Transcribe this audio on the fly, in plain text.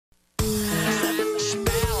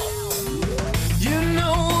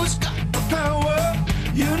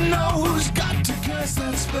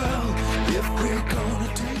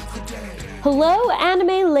Hello,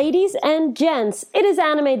 anime ladies and gents. It is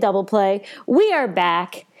Anime Double Play. We are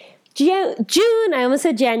back. June, I almost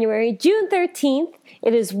said January, June 13th.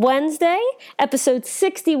 It is Wednesday, episode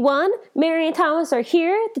 61. Mary and Thomas are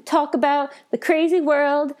here to talk about the crazy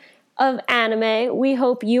world of anime. We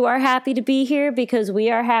hope you are happy to be here because we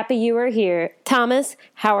are happy you are here. Thomas,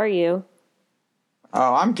 how are you?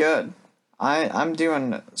 Oh, I'm good. I'm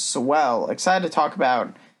doing swell. Excited to talk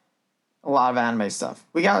about a lot of anime stuff.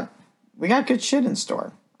 We got good shit in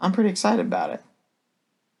store. I'm pretty excited about it.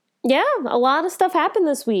 Yeah, a lot of stuff happened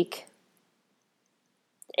this week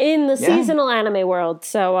in the seasonal anime world.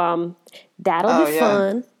 So that'll be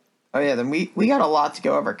fun. Oh yeah, then we got a lot to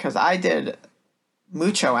go over because I did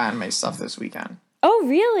mucho anime stuff this weekend. Oh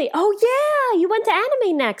really? Oh yeah, you went to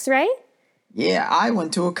Anime Next, right? Yeah, I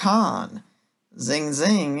went to a con. Zing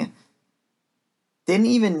zing. Didn't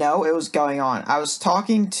even know it was going on. I was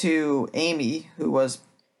talking to Amy, who was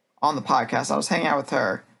on the podcast. I was hanging out with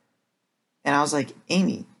her. And I was like,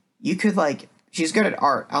 Amy, you could she's good at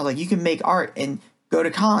art. I was like, you can make art and go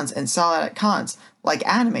to cons and sell it at cons, like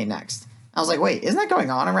Anime Next. I was like, wait, isn't that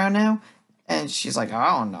going on around now? And she's like,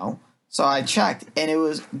 I don't know. So I checked, and it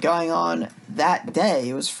was going on that day.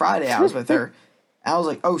 It was Friday. I was with her. And I was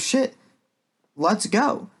like, oh shit, let's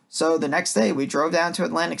go. So the next day, we drove down to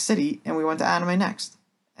Atlantic City, and we went to Anime Next.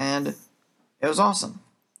 And it was awesome.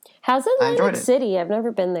 How's Atlantic City? I've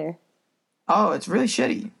never been there. Oh, it's really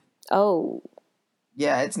shitty. Oh.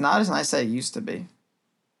 Yeah, it's not as nice as it used to be.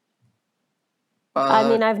 I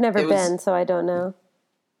mean, I've never been, so I don't know.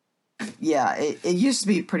 Yeah, it used to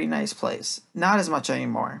be a pretty nice place. Not as much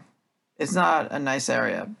anymore. It's not a nice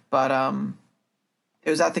area. But it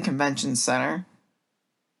was at the convention center.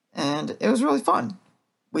 And it was really fun.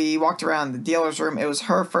 We walked around the dealer's room. It was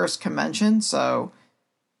her first convention, so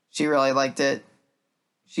she really liked it.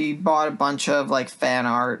 She bought a bunch of fan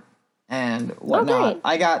art and whatnot. Okay.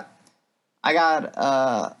 I got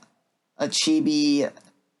a Chibi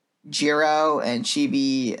Jiro and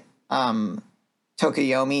Chibi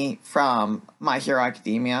Tokoyomi from My Hero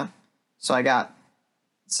Academia. So I got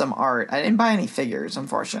some art. I didn't buy any figures,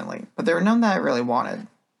 unfortunately, but there were none that I really wanted.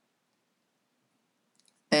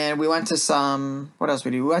 And we went to what else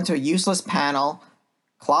we do? We went to a useless panel,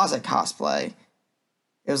 closet cosplay.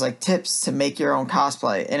 It was tips to make your own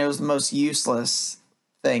cosplay, and it was the most useless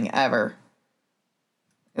thing ever.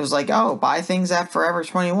 It was buy things at Forever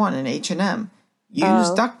 21 and H&M.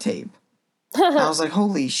 Use duct tape. And I was like,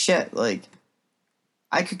 holy shit,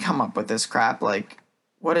 I could come up with this crap.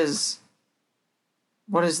 What is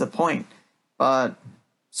the point? But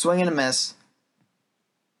swing and a miss.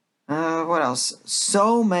 What else?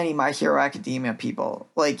 So many My Hero Academia people.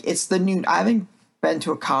 It's the new... I haven't been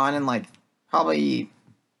to a con in, probably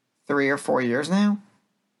 3 or 4 years now.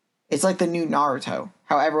 It's the new Naruto.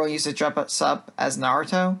 How everyone used to dress up as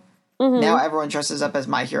Naruto. Mm-hmm. Now everyone dresses up as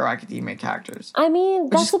My Hero Academia characters. I mean,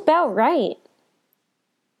 that's about right.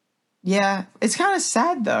 Yeah. It's kind of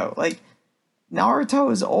sad, though. Naruto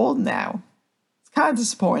is old now. It's kind of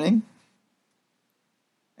disappointing.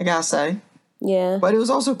 I gotta say. Yeah. But it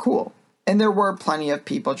was also cool. And there were plenty of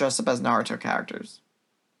people dressed up as Naruto characters.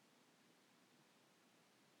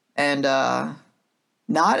 And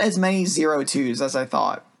not as many 02s as I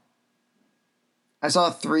thought. I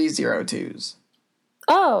saw 3 02s.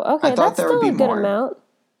 Oh, okay. That's still a good amount.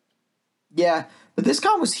 Yeah, but this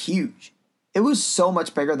con was huge. It was so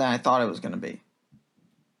much bigger than I thought it was going to be.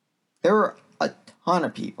 There were a ton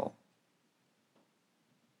of people.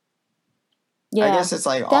 Yeah, I guess it's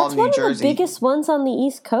all of New Jersey. That's one of the biggest ones on the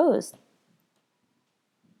East Coast.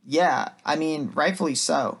 Yeah, I mean, rightfully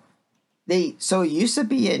so. So it used to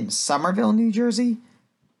be in Somerville, New Jersey,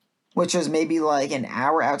 which is maybe an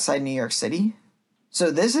hour outside New York City. So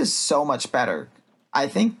this is so much better, I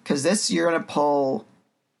think, because you're going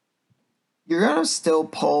to still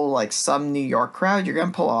pull some New York crowd. You're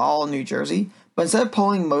going to pull all New Jersey, but instead of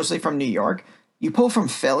pulling mostly from New York, you pull from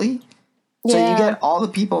Philly. Yeah. So you get all the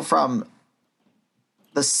people from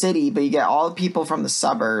the city, but you get all the people from the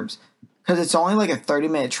suburbs because it's only a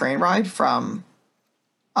 30-minute train ride from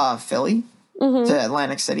Philly to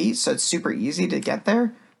Atlantic City. So it's super easy to get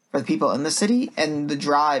there for the people in the city. And the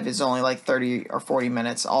drive is only 30 or 40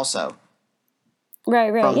 minutes also.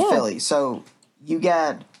 Right, from Philly. So you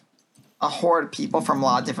get a horde of people from a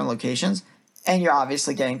lot of different locations. And you're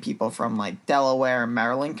obviously getting people from Delaware and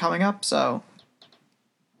Maryland coming up. So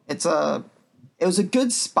it was a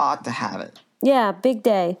good spot to have it. Yeah, big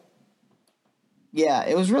day. Yeah,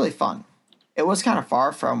 it was really fun. It was kind of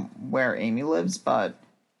far from where Amy lives, but...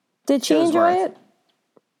 Did she enjoy it?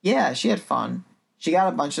 Yeah, she had fun. She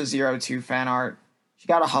got a bunch of 02 fan art. She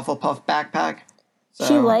got a Hufflepuff backpack. So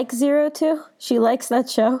She likes Zero Two? She likes that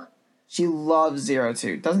show? she loves Zero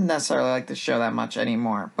Two. Doesn't necessarily like the show that much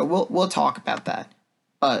anymore, but we'll talk about that.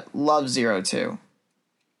 But loves Zero Two,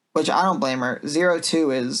 which I don't blame her. Zero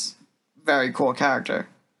Two is a very cool character.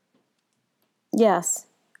 Yes,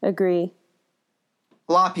 agree.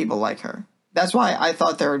 A lot of people like her. That's why I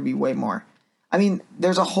thought there would be way more. I mean,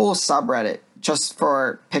 there's a whole subreddit just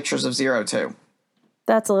for pictures of Zero Two.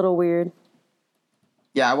 That's a little weird.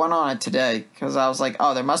 Yeah, I went on it today because I was like,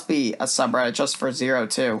 oh, there must be a subreddit just for Zero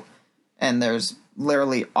Two. And there's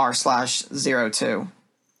literally r/02.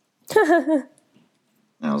 And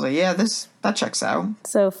I was like, yeah, that checks out.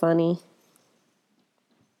 So funny.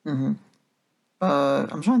 I'm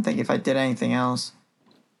trying to think if I did anything else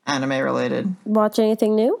anime related. Watch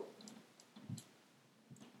anything new?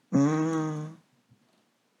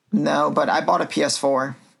 No, but I bought a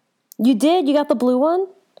PS4. You did? You got the blue one?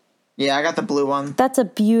 Yeah, I got the blue one. That's a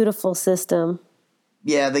beautiful system.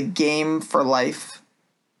 Yeah, the Game for Life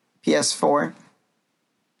PS4.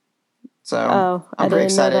 So I I'm pretty didn't know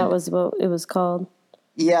excited. that was what it was called.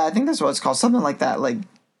 Yeah, I think that's what it's called. Something like that, like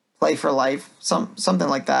Play for Life, something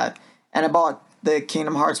like that. And I bought the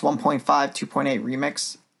Kingdom Hearts 1.5 2.8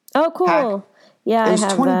 remix. Oh, cool. Pack. Yeah, It was I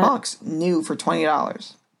have $20 new for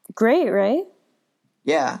 $20. Great, right?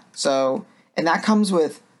 Yeah. So, and that comes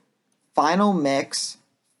with Final Mix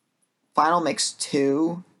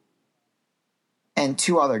 2, and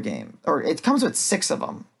 2 other games. Or it comes with 6 of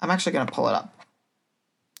them. I'm actually going to pull it up.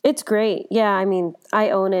 It's great. Yeah, I mean, I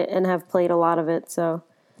own it and have played a lot of it, so.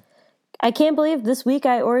 I can't believe this week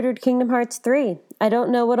I ordered Kingdom Hearts 3. I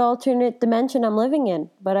don't know what alternate dimension I'm living in,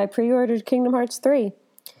 but I pre-ordered Kingdom Hearts 3.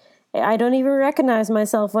 I don't even recognize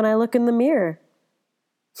myself when I look in the mirror.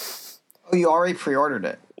 Oh, you already pre-ordered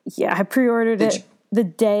it? Yeah, I pre-ordered it the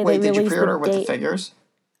day they released the date. Wait, did you pre-order with the figures?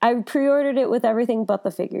 I pre-ordered it with everything but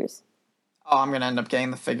the figures. Oh, I'm going to end up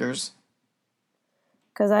getting the figures.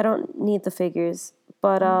 Because I don't need the figures.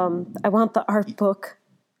 But I want the art book.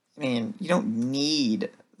 I mean, you don't need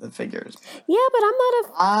the figures. Yeah, but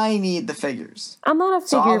I need the figures. I'm not a figure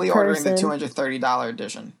So I'll be ordering person. the $230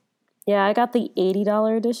 edition. Yeah, I got the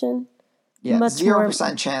 $80 edition. Yeah, Much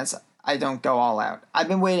 0% chance I don't go all out. I've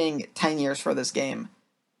been waiting 10 years for this game.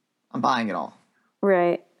 I'm buying it all.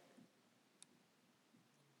 Right.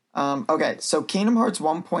 Okay, so Kingdom Hearts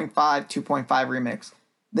 1.5 2.5 remix.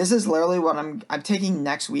 This is literally what I'm taking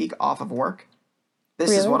next week off of work. This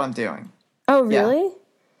is what I'm doing. Oh, really? Yeah.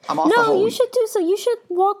 I'm off the whole you week. should do so. You should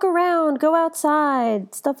walk around, go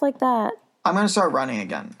outside, stuff like that. I'm going to start running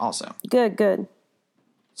again also. Good.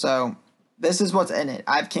 So, this is what's in it.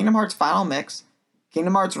 I have Kingdom Hearts Final Mix,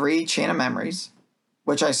 Kingdom Hearts Re Chain of Memories,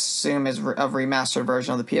 which I assume is a remastered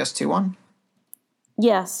version of the PS2 one.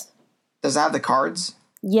 Yes. Does it have the cards?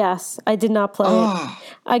 Yes. I did not play it.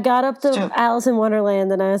 I got up to Alice in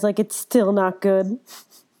Wonderland and I was like, it's still not good.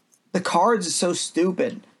 The cards is so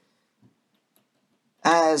stupid.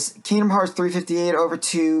 As Kingdom Hearts 358 over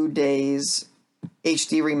 2 days,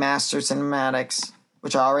 HD remastered cinematics,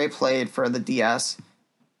 which I already played for the DS.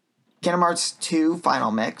 Kingdom Hearts 2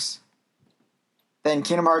 Final Mix. Then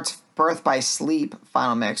Kingdom Hearts Birth by Sleep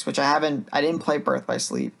Final Mix, which I didn't play Birth by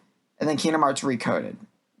Sleep. And then Kingdom Hearts Recoded.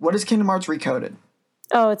 What is Kingdom Hearts Recoded?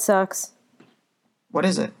 Oh, it sucks. What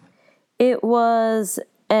is it? It was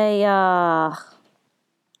a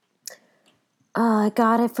I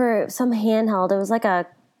got it for some handheld. It was like a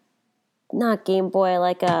not Game Boy,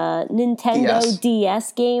 like a Nintendo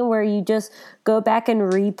DS game where you just go back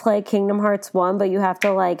and replay Kingdom Hearts 1, but you have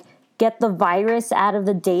to like get the virus out of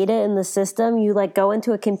the data in the system. You like go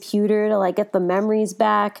into a computer to like get the memories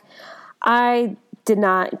back. I did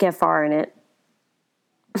not get far in it.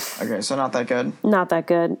 Okay, so not that good. Not that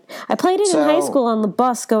good. I played it in high school on the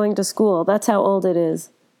bus going to school. That's how old it is.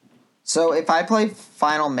 So if I play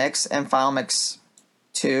Final Mix and Final Mix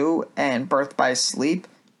 2 and Birth by Sleep,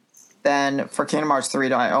 then for Kingdom Hearts 3,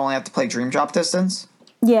 do I only have to play Dream Drop Distance?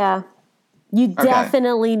 Yeah. You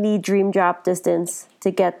definitely need Dream Drop Distance to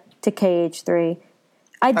get to KH3.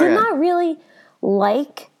 I did not really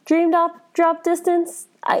like Dream Drop Distance.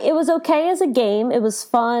 It was okay as a game. It was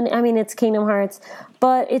fun. I mean, it's Kingdom Hearts,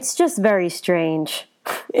 but it's just very strange.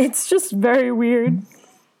 It's just very weird.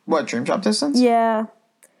 What, Dream Drop Distance? Yeah.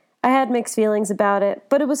 I had mixed feelings about it,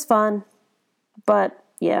 but it was fun. But,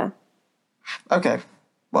 yeah. Okay.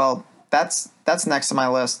 Well, that's next on my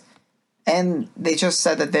list. And they just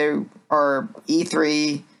said that they are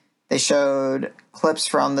E3. They showed clips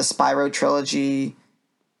from the Spyro trilogy.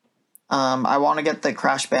 I want to get the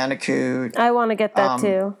Crash Bandicoot. I want to get that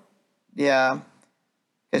too. Yeah.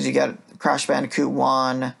 Because you get Crash Bandicoot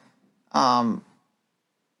 1.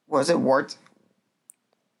 Was it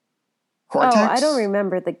Cortex. Oh, I don't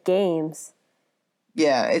remember the games.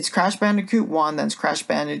 Yeah, it's Crash Bandicoot 1, then it's Crash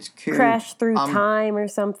Bandicoot... Crash Through Time or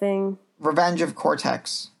something. Revenge of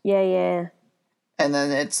Cortex. Yeah. And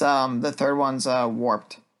then it's, the third one's,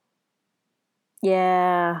 Warped.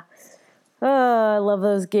 Yeah. Oh, I love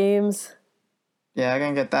those games. Yeah, I'm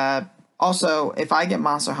gonna get that. Also, if I get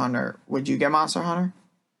Monster Hunter, would you get Monster Hunter?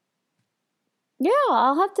 Yeah,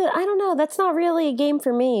 I'll have to... I don't know. That's not really a game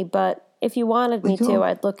for me, but if you wanted me to,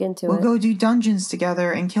 I'd look into it. We'll go do dungeons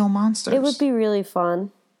together and kill monsters. It would be really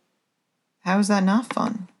fun. How is that not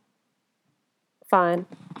fun? Fine.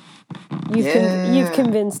 You've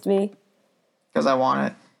convinced me. Because I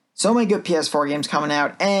want it. So many good PS4 games coming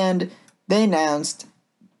out, and they announced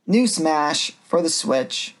new Smash for the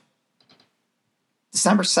Switch.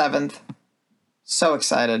 December 7th. So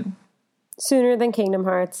excited. Sooner than Kingdom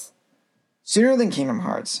Hearts. Sooner than Kingdom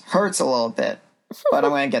Hearts. Hurts a little bit, but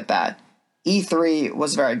I'm going to get that. E3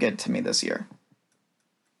 was very good to me this year.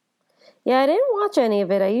 Yeah, I didn't watch any of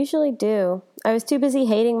it. I usually do. I was too busy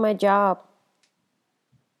hating my job.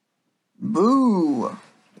 Boo!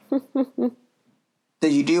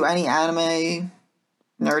 Did you do any anime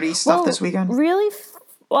nerdy stuff this weekend? Really,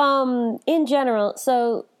 in general.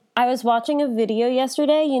 So I was watching a video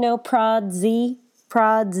yesterday, Prods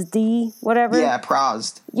D, whatever. Yeah,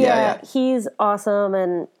 Prozd. Yeah, he's awesome,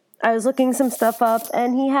 and I was looking some stuff up,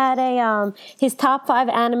 and he had a his top 5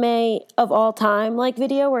 anime of all time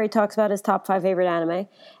video where he talks about his top 5 favorite anime,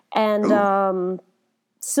 and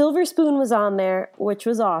Silver Spoon was on there, which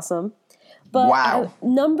was awesome. But wow.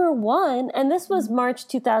 Number 1, and this was March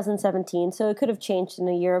 2017, so it could have changed in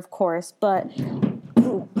a year, of course. But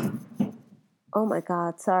oh my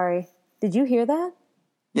God, sorry. Did you hear that?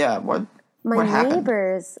 Yeah. What happened?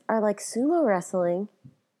 Neighbors are sumo wrestling.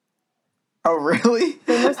 Oh, really?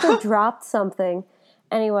 They must have dropped something.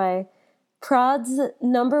 Anyway, Prod's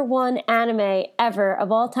number 1 anime ever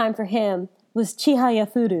of all time for him was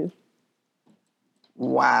Chihaya Furu.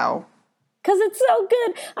 Wow. Because it's so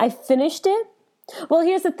good. I finished it. Well,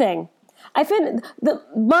 here's the thing.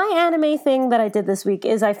 My anime thing that I did this week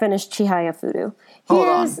is I finished Chihaya Furu. Hold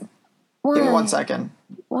on. Why? Give me 1 second.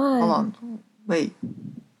 Why? Hold on. Wait.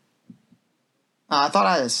 I thought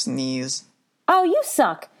I had a sneeze. Oh, you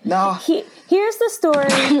suck. No. Here's the story.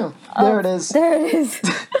 There it is. There it is.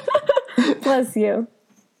 Bless you.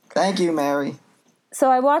 Thank you, Mary. So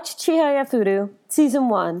I watched Chihaya Furu, season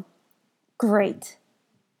 1. Great.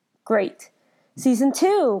 Season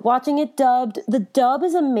 2, watching it dubbed. The dub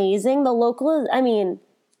is amazing. The local is, let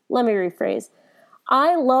me rephrase.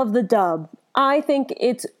 I love the dub. I think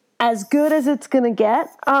it's as good as it's going to get.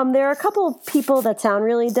 There are a couple of people that sound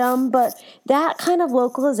really dumb, but that kind of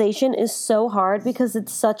localization is so hard because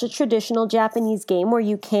it's such a traditional Japanese game where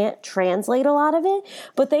you can't translate a lot of it,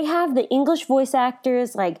 but they have the English voice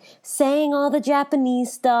actors saying all the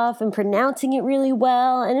Japanese stuff and pronouncing it really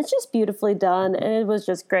well, and it's just beautifully done, and it was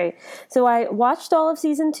just great. So I watched all of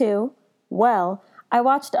season 2. I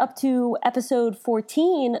watched up to episode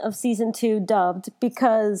 14 of season 2 dubbed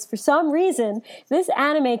because for some reason this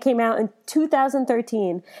anime came out in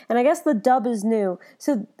 2013 and I guess the dub is new.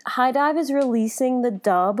 So High Dive is releasing the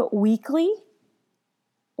dub weekly.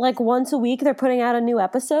 Once a week they're putting out a new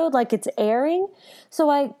episode, it's airing. So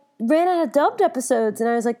I ran out of dubbed episodes and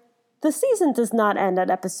I was like, the season does not end at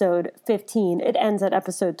episode 15. It ends at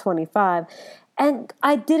episode 25. And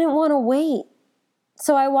I didn't want to wait.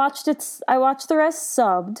 So I watched the rest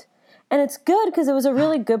subbed, and it's good because it was a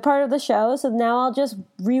really good part of the show. So now I'll just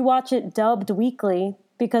rewatch it dubbed weekly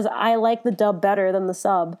because I like the dub better than the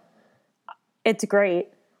sub. It's great.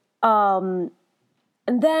 And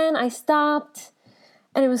then I stopped,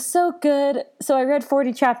 and it was so good. So I read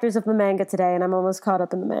 40 chapters of the manga today, and I'm almost caught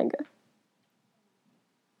up in the manga.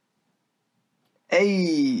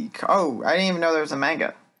 Hey, I didn't even know there was a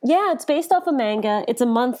manga. Yeah, it's based off a manga. It's a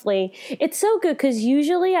monthly. It's so good because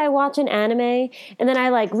usually I watch an anime and then I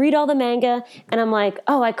read all the manga and I'm like,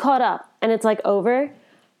 oh, I caught up and it's over.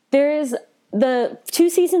 There's the 2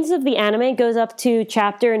 seasons of the anime goes up to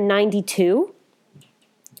chapter 92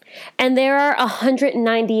 and there are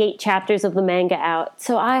 198 chapters of the manga out.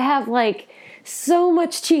 So I have so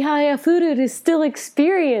much Chihaya Furu to still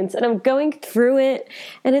experience and I'm going through it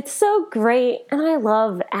and it's so great and I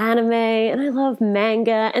love anime and I love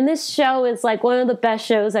manga and this show is one of the best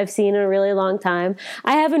shows I've seen in a really long time.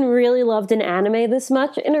 I haven't really loved an anime this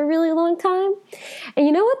much in a really long time. And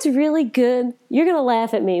you know what's really good? You're gonna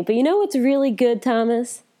laugh at me, but you know what's really good,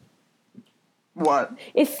 Thomas? What?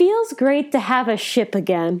 It feels great to have a ship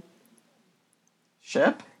again.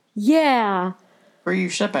 Ship? Yeah. Who are you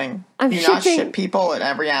shipping? I'm you shipping... not ship people in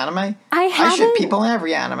every anime? I ship people in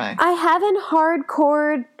every anime. I haven't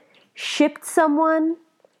hardcore shipped someone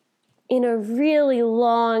in a really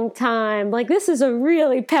long time. Like, this is a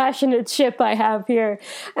really passionate ship I have here.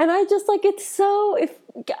 And I just, like, it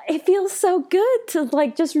feels so good to,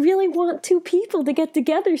 like, just really want two people to get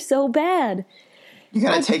together so bad. You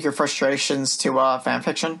gotta take your frustrations to fan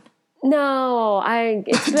fiction? No,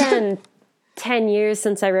 it's been 10 years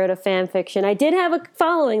since I wrote a fan fiction. I did have a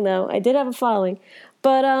following, though.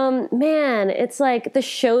 But, man, it's like the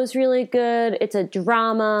show's really good. It's a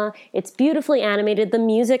drama. It's beautifully animated. The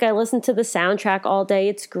music, I listen to the soundtrack all day.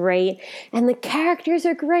 It's great. And the characters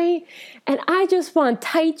are great. And I just want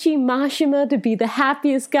Taichi Mashima to be the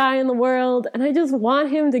happiest guy in the world. And I just want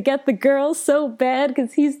him to get the girl so bad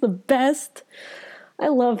because he's the best. I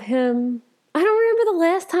love him. I don't remember the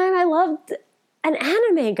last time I loved an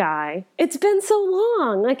anime guy. It's been so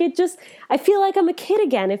long. Like, I feel like I'm a kid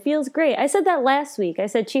again. It feels great. I said that last week. I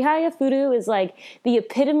said Chihaya Furu is like the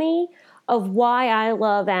epitome of why I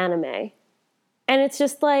love anime. And it's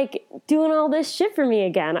just like doing all this shit for me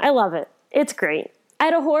again. I love it. It's great. I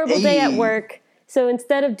had a horrible day at work. So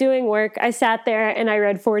instead of doing work, I sat there and I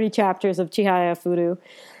read 40 chapters of Chihaya Furu.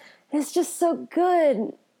 It's just so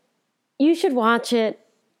good. You should watch it.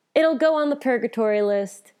 It'll go on the purgatory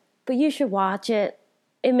list. But you should watch it.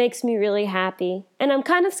 It makes me really happy. And I'm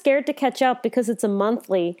kind of scared to catch up because it's a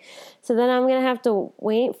monthly. So then I'm going to have to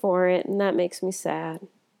wait for it, and that makes me sad.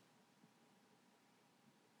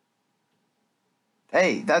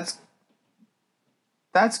 Hey, that's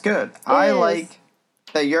good. I like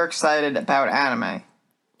that you're excited about anime.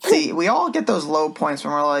 See, we all get those low points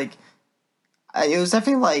when we're like, it was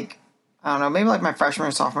definitely like, I don't know, maybe like my freshman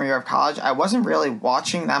or sophomore year of college, I wasn't really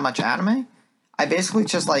watching that much anime. I basically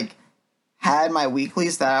just, like, had my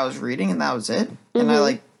weeklies that I was reading, and that was it. Mm-hmm. And I,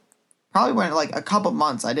 like, probably went, like, a couple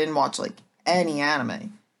months. I didn't watch, like, any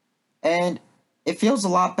anime. And it feels a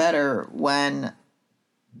lot better when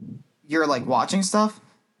you're, like, watching stuff.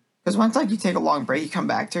 Because once, like, you take a long break, you come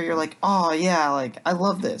back to it, you're like, oh, yeah, like, I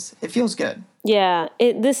love this. It feels good. Yeah,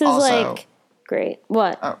 this is, also, like, great.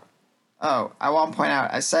 What? Oh, I want to point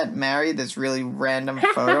out, I sent Mary this really random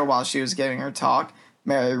photo while she was giving her talk.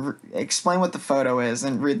 Mary, explain what the photo is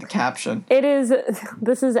and read the caption.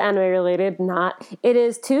 This is anime related, it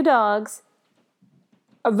is two dogs,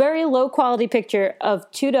 a very low quality picture of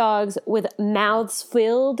two dogs with mouths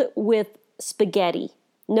filled with spaghetti.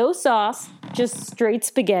 No sauce, just straight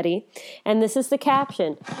spaghetti. And this is the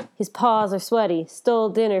caption. His paws are sweaty, stole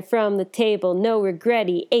dinner from the table, no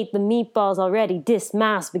regretty, ate the meatballs already, diss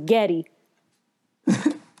my spaghetti.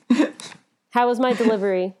 How was my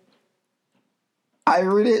delivery? I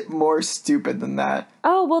read it more stupid than that.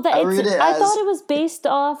 Oh, well, I thought it was based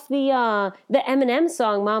off the Eminem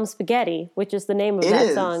song "Mom Spaghetti," which is the name of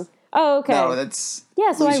that song. Oh, okay. No, that's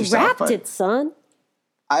so I rapped it, son.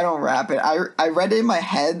 I don't rap it. I read it in my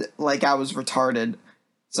head like I was retarded.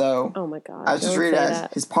 So oh my god, I was just reading it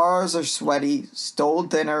as his paws are sweaty, stole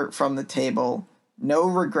dinner from the table, no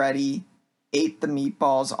regretty, ate the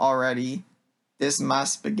meatballs already. This my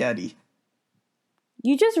spaghetti.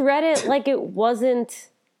 You just read it like it wasn't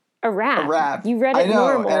a rap. A rap. You read it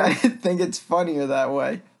normal. And I think it's funnier that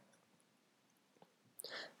way.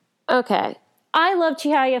 Okay. I love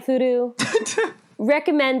Chihaya Furu.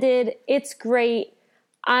 Recommended. It's great.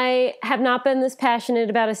 I have not been this passionate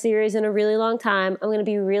about a series in a really long time. I'm going to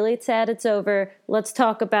be really sad it's over. Let's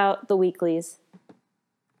talk about the weeklies.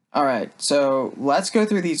 All right. So let's go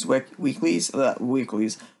through these weeklies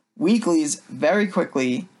very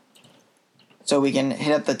quickly. So we can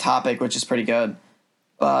hit up the topic, which is pretty good.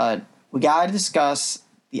 But we got to discuss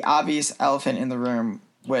the obvious elephant in the room,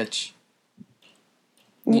 which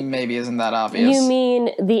maybe isn't that obvious. You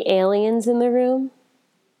mean the aliens in the room?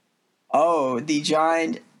 Oh, the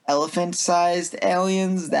giant elephant-sized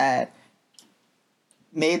aliens that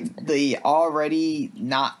made the already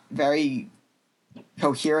not very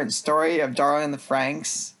coherent story of Darling in the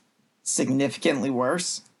Franxx significantly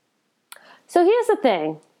worse. So here's the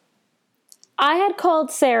thing. I had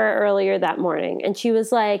called Sarah earlier that morning, and she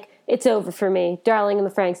was like, it's over for me. Darling in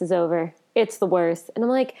the Franxx is over. It's the worst. And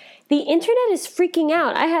I'm like, the internet is freaking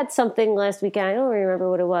out. I had something last weekend. I don't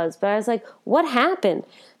remember what it was, but I was like, what happened?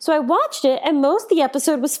 So I watched it, and most of the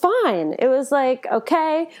episode was fine. It was like,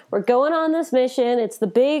 okay, we're going on this mission. It's the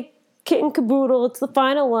big kit and caboodle. It's the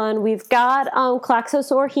final one. We've got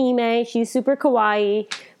Klaxosaur Hime. She's super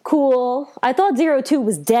kawaii. Cool. I thought 02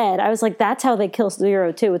 was dead. I was like, that's how they kill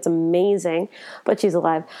 02. It's amazing. But she's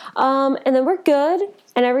alive. And then we're good,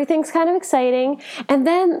 and everything's kind of exciting. And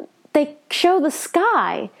then they show the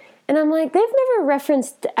sky. And I'm like, they've never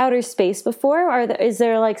referenced outer space before. Is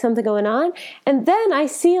there like something going on? And then I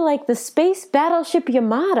see like the space battleship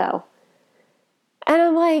Yamato. And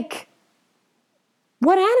I'm like,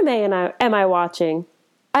 what anime am I watching?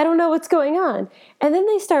 I don't know what's going on. And then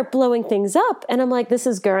they start blowing things up, and I'm like, this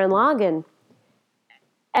is Gurren Lagann.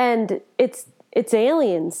 And it's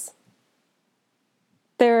aliens.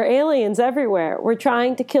 There are aliens everywhere. We're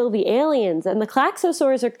trying to kill the aliens, and the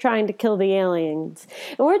Klaxosaurs are trying to kill the aliens.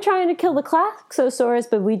 And we're trying to kill the Klaxosaurs,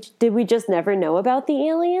 but did we just never know about the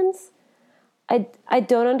aliens? I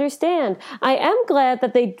don't understand. I am glad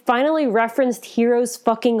that they finally referenced Hiro's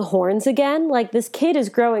fucking horns again. Like, this kid is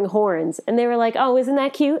growing horns. And they were like, oh, isn't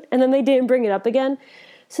that cute? And then they didn't bring it up again.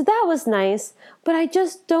 So that was nice. But I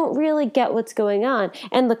just don't really get what's going on.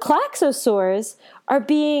 And the Klaxosaurs are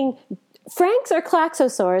being... Franks are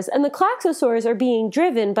Klaxosaurs, and the Klaxosaurs are being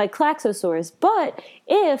driven by Klaxosaurs. But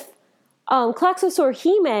if... Klaxosaur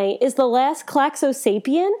Hime is the last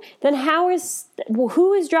Klaxosapien, then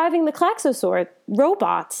who is driving the Klaxosaur?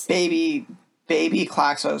 Robots. Baby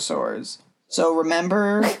Klaxosaurs. So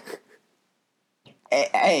remember,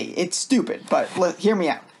 hey, it's stupid, but hear me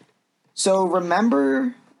out. So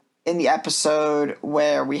remember in the episode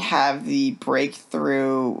where we have the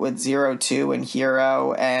breakthrough with Zero Two and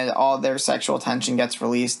Hiro, and all their sexual tension gets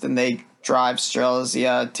released, and they drive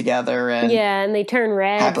Strelizia together, and and they turn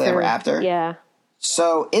red. Happily ever after. Yeah.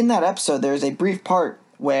 So in that episode, there's a brief part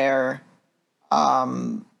where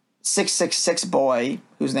 666 boy,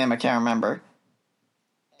 whose name I can't remember,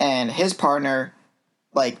 and his partner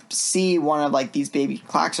see one of these baby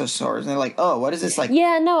Klaxosaurs, and they're like, "Oh, what is this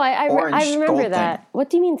Yeah, no, I remember that. Thing?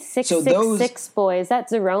 What do you mean 666 boy? Is that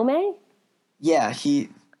Zerome? Yeah,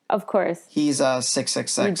 Of course. He's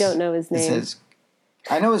 666. You don't know his name.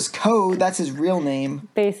 I know his code. That's his real name.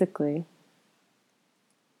 Basically.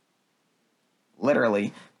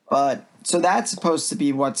 Literally. But, so that's supposed to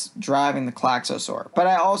be what's driving the Klaxosaur. But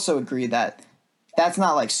I also agree that that's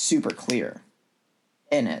not, super clear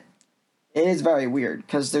in it. It is very weird,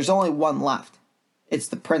 because there's only one left. It's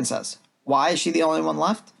the princess. Why is she the only one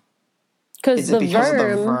left? Is it because of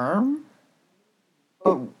the Verm?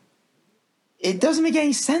 But it doesn't make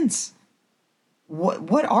any sense.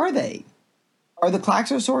 What are they? Are the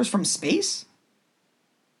Klaxosaurs from space?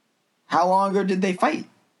 How long ago did they fight?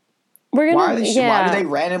 Why do they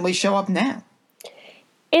randomly show up now?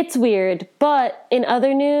 It's weird, but in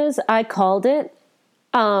other news, I called it.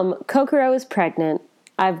 Kokoro is pregnant.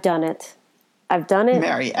 I've done it.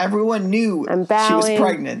 Mary, everyone knew she was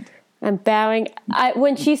pregnant. I'm bowing.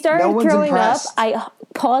 When she started throwing up, I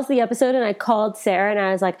paused the episode and I called Sarah and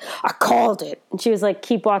I was like, I called it. And she was like,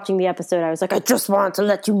 keep watching the episode. I was like, I just wanted to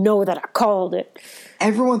let you know that I called it.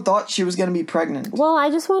 Everyone thought she was going to be pregnant. Well, I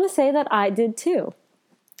just want to say that I did too.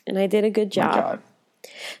 And I did a good job. My God.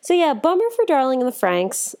 So yeah, bummer for Darling and the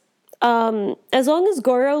Franxx. As long as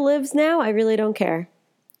Goro lives now, I really don't care.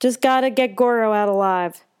 Just gotta get Goro out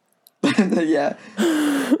alive. Yeah.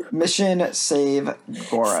 Mission Save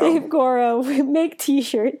Goro. Save Goro. Make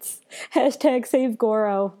t-shirts. # Save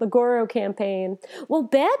Goro. The Goro campaign. Well,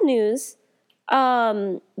 bad news.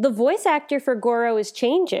 The voice actor for Goro is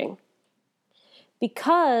changing.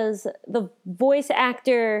 Because the voice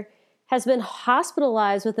actor has been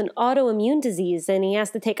hospitalized with an autoimmune disease and he has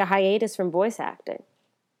to take a hiatus from voice acting.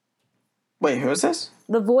 Wait, who is this?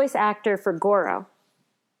 The voice actor for Goro.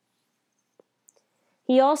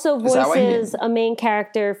 He also voices a main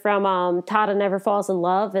character from Tada Never Falls in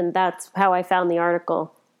Love, and that's how I found the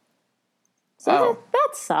article. So that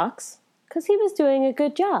sucks, because he was doing a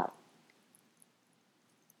good job.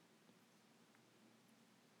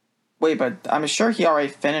 Wait, but I'm sure he already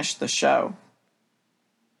finished the show.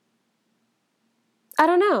 I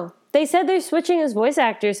don't know. They said they're switching his voice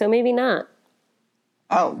actor, so maybe not.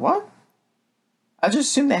 Oh, what? I just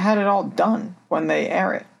assumed they had it all done when they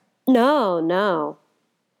air it. No.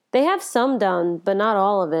 They have some done, but not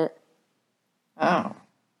all of it. Oh.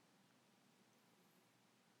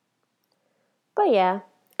 But yeah.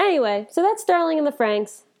 Anyway, so that's Darling and the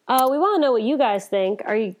Franxx. We want to know what you guys think.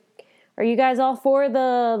 Are you guys all for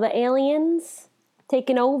the aliens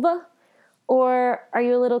taking over? Or are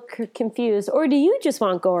you a little confused? Or do you just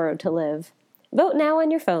want Goro to live? Vote now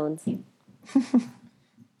on your phones.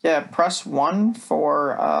 Yeah, press 1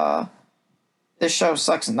 for this show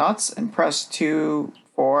sucks nuts, and press 2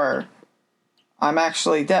 for I'm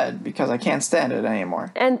actually dead because I can't stand it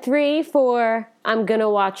anymore. And 3 for I'm gonna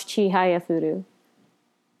watch Chihaya Furu.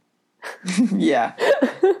 Yeah.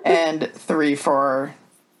 And 3 for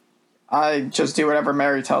I just do whatever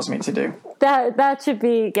Mary tells me to do. That should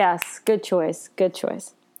be, yes, good choice.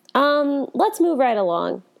 Let's move right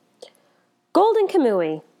along. Golden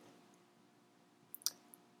Kamui.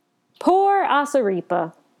 Poor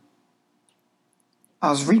Asaripa.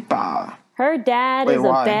 Asaripa. Her dad is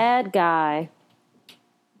a bad guy.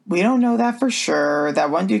 We don't know that for sure.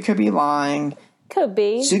 That one dude could be lying. Could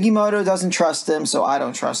be. Sugimoto doesn't trust him, so I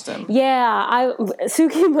don't trust him. Yeah,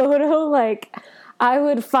 Sugimoto, like, I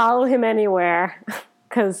would follow him anywhere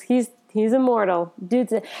because he's immortal.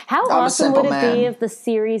 Dude's how awesome would it be if the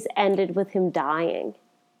series ended with him dying?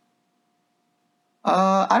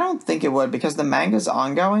 I don't think it would because the manga's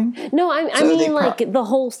ongoing. No, I mean like the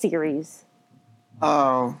whole series.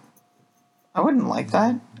 Oh, I wouldn't like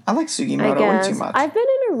that. I like Sugimoto way too much. I've been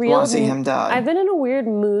in a real want to see him die. I've been in a weird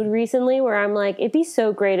mood recently where I'm like, it'd be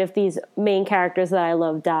so great if these main characters that I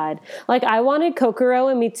love died. Like I wanted Kokoro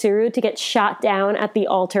and Mitsuru to get shot down at the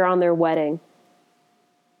altar on their wedding.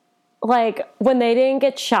 Like when they didn't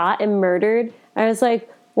get shot and murdered, I was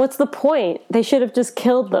like, what's the point? They should have just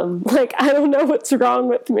killed them. Like, I don't know what's wrong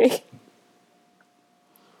with me.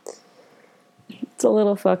 It's a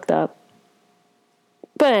little fucked up.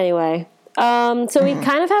 But anyway, so we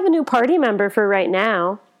kind of have a new party member for right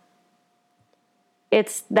now.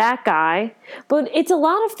 It's that guy. But it's a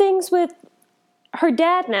lot of things with her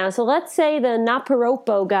dad now. So let's say the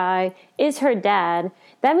Naparopo guy is her dad.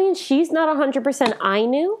 That means she's not 100%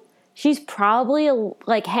 Ainu. She's probably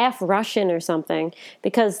like half Russian or something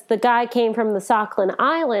because the guy came from the Sakhalin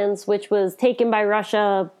Islands, which was taken by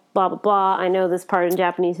Russia, blah, blah, blah. I know this part in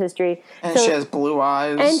Japanese history. And she has blue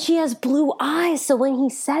eyes. And she has blue eyes. So when he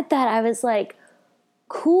said that, I was like,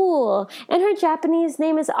 cool. And her Japanese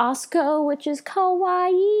name is Asuko, which is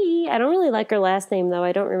kawaii. I don't really like her last name, though.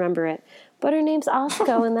 I don't remember it. But her name's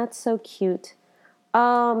Asuko, and that's so cute.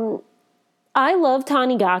 I love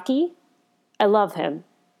Tanigaki. I love him.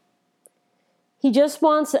 He just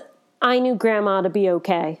wants Ainu grandma to be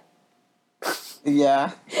okay.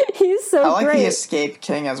 Yeah. He's so great. I like the Escape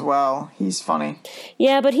King as well. He's funny.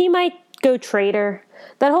 Yeah, but he might go traitor.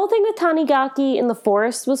 That whole thing with Tanigaki in the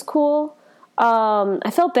forest was cool. I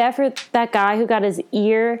felt bad for that guy who got his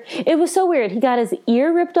ear. It was so weird. He got his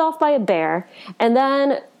ear ripped off by a bear, and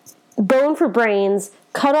then Bone for Brains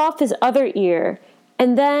cut off his other ear,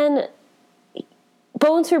 and then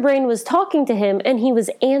Bones for Brain was talking to him, and he was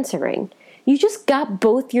answering. You just got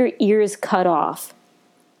both your ears cut off.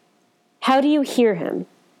 How do you hear him?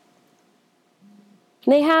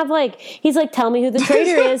 And they have he's like, tell me who the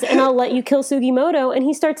traitor is and I'll let you kill Sugimoto. And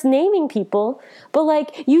he starts naming people.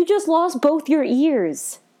 But you just lost both your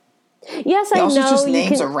ears. Yes, I know. He also just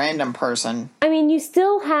names a random person. I mean, you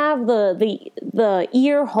still have the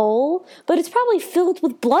ear hole, but it's probably filled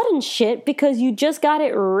with blood and shit because you just got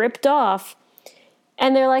it ripped off.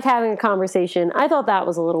 And they're having a conversation. I thought that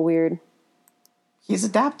was a little weird. He's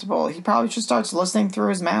adaptable. He probably just starts listening through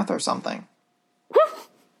his mouth or something.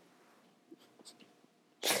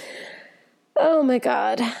 Oh my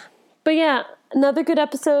god. But yeah, another good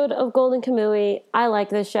episode of Golden Kamui. I like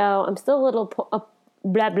this show. I'm still a little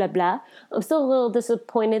blah blah blah. I'm still a little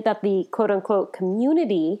disappointed that the quote unquote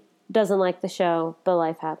community doesn't like the show, but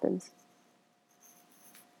life happens.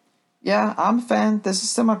 Yeah, I'm a fan. This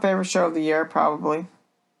is still my favorite show of the year, probably.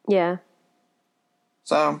 Yeah.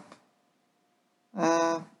 So,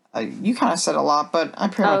 you kind of said a lot, but I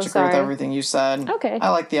pretty much agree with everything you said. Okay. I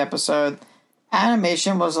like the episode.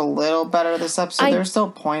 Animation was a little better this episode. There's still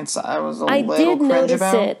points I was a little cringe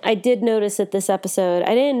about. I did notice it this episode.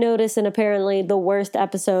 I didn't notice in apparently the worst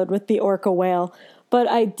episode with the orca whale, but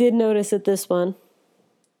I did notice it this one.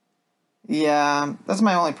 Yeah, that's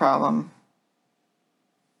my only problem.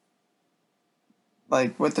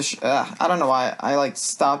 With the I don't know why I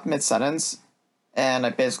stopped mid-sentence and I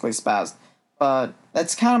basically spazzed. But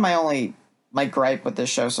that's kind of my gripe with this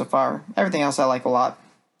show so far. Everything else I like a lot.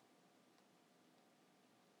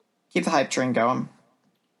 Keep the hype train going.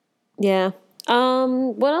 Yeah.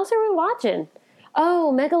 What else are we watching?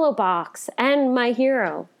 Oh, Megalobox and My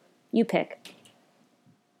Hero. You pick.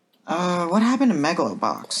 What happened to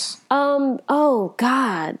Megalobox? Oh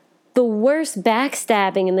God. The worst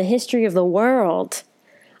backstabbing in the history of the world.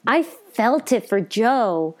 I felt it for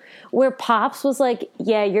Joe, where Pops was like,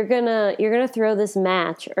 yeah, you're gonna throw this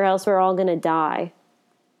match or else we're all gonna die.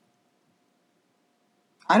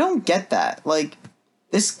 I don't get that.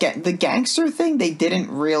 The gangster thing, they didn't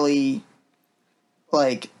really,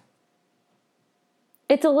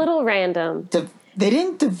 It's a little random. They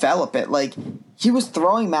didn't develop it. He was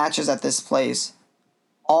throwing matches at this place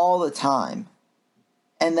all the time.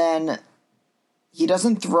 And then he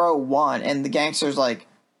doesn't throw one, and the gangster's like,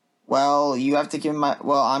 well, you have to give him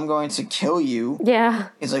I'm going to kill you. Yeah.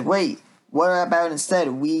 He's like, wait, what about instead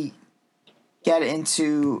we get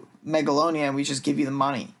into Megalonia and we just give you the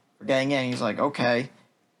money for getting in? He's like, okay.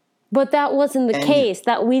 But that wasn't the case.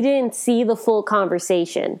 That we didn't see the full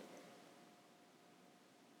conversation.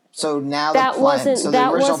 So now That the plan. wasn't. So That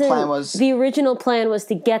the original wasn't. plan was. The original plan was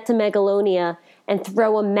to get to Megalonia and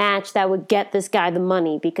throw a match that would get this guy the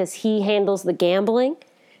money because he handles the gambling.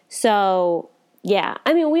 So yeah,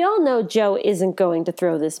 I mean, we all know Joe isn't going to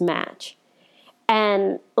throw this match,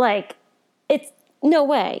 and like, it's no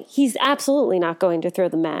way. He's absolutely not going to throw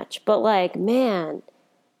the match. But like, man,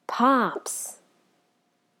 Pops,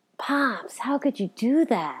 how could you do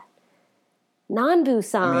that?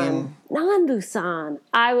 Non-Busan.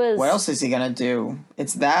 I was... What else is he going to do?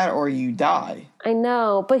 It's that or you die. I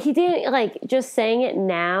know, but he didn't, like, just saying it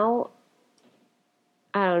now,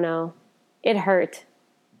 I don't know. It hurt.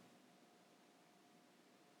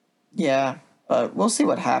 Yeah, but we'll see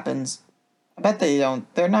what happens. I bet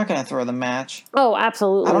they're not going to throw the match. Oh,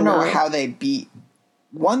 absolutely I don't know not. how they beat...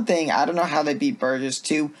 One thing, I don't know how they beat Burgess.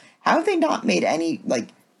 Two, how have they not made any, like,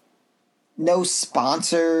 no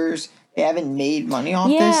sponsors... They haven't made money off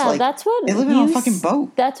this. Like, that's what they live on a fucking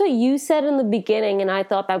boat. That's what you said in the beginning, and I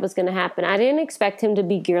thought that was going to happen. I didn't expect him to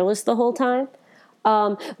be gearless the whole time,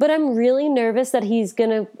 but I'm really nervous that he's going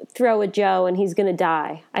to throw a Joe and he's going to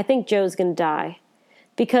die. I think Joe's going to die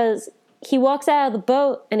because he walks out of the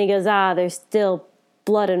boat and he goes, there's still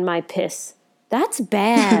blood in my piss. That's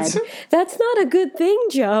bad. That's not a good thing,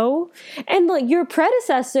 Joe. And like your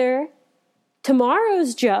predecessor,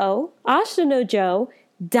 tomorrow's Joe, Ashitano Joe,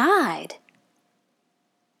 died.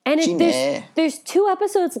 And there's 2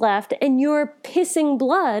 episodes left and you're pissing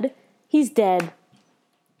blood. He's dead.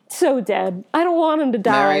 So dead. I don't want him to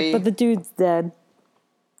die, but the dude's dead.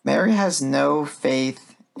 Mary has no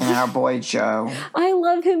faith in our boy Joe. I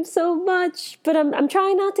love him so much, but I'm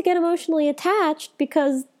trying not to get emotionally attached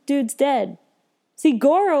because dude's dead. See,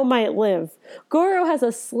 Goro might live. Goro has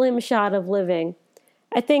a slim shot of living.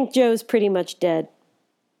 I think Joe's pretty much dead.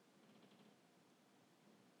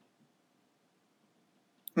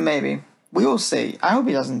 Maybe. We will see. I hope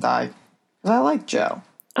he doesn't die. Because I like Joe.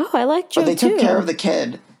 Oh, I like Joe, too. But they took care of the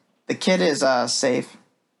kid. The kid is safe.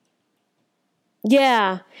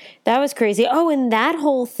 Yeah, that was crazy. Oh, and that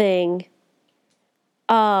whole thing,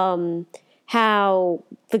 how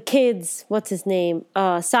the kids, what's his name?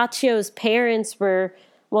 Sachio's parents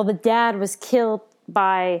the dad was killed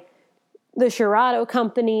by the Shirato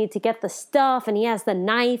company to get the stuff, and he has the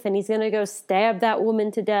knife, and he's going to go stab that woman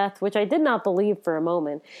to death, which I did not believe for a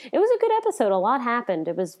moment. It was a good episode. A lot happened.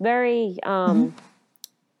 It was very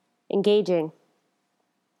engaging.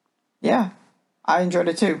 Yeah, I enjoyed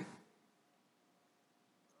it too.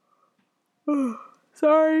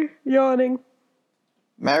 Sorry, yawning.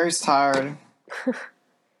 Mary's tired.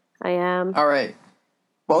 I am. All right.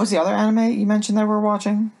 What was the other anime you mentioned that we're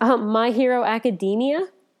watching? My Hero Academia.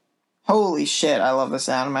 Holy shit, I love this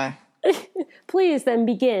anime. Please, then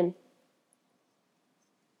begin.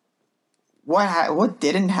 What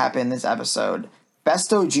didn't happen in this episode?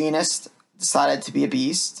 Besto Genist decided to be a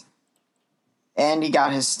beast, and he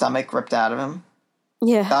got his stomach ripped out of him.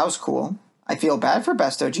 Yeah. That was cool. I feel bad for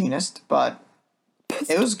Besto Genist, but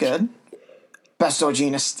it was good. Besto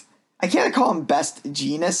Genist. I can't call him Best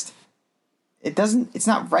Genist. It's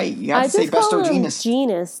not right. You have to say Besto Genist.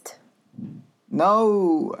 Genist.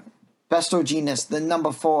 No. Besto Genist, the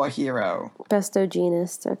number 4 hero. Besto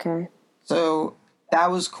Genist, okay. So,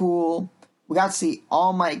 that was cool. We got to see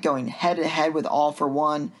All Might going head-to-head with All for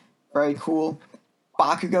One. Very cool.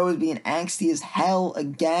 Bakugo is being angsty as hell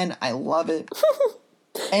again. I love it.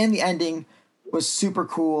 And the ending was super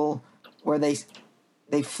cool, where they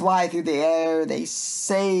fly through the air, they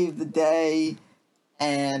save the day,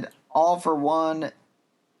 and All for One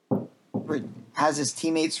has his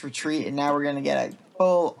teammates retreat, and now we're going to get a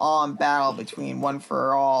full-on battle between One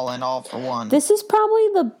for All and All for One. This is probably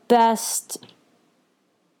the best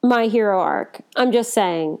My Hero arc. I'm just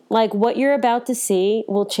saying. Like, what you're about to see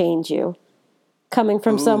will change you. Coming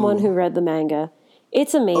from someone who read the manga.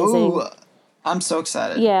 It's amazing. Ooh, I'm so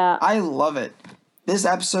excited. Yeah. I love it. This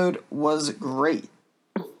episode was great.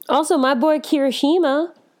 Also, my boy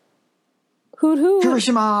Kirishima. Hoot hoot.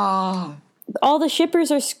 Kirishima! All the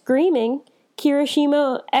shippers are screaming.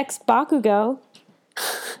 Kirishima x Bakugo.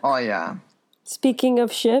 Oh, yeah. Speaking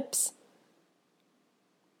of ships.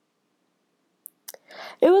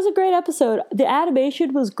 It was a great episode. The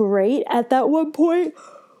animation was great at that one point.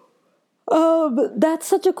 That's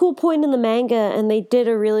such a cool point in the manga, and they did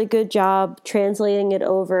a really good job translating it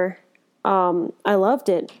over. I loved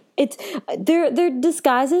it. It's their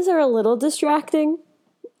disguises are a little distracting,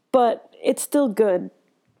 but it's still good.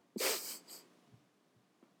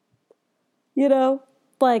 You know?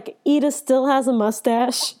 Like, Ida still has a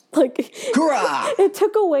mustache. Like, it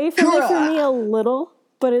took away from it for me a little,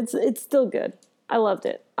 but it's still good. I loved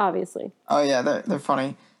it, obviously. Oh, yeah, they're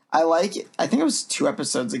funny. I think it was 2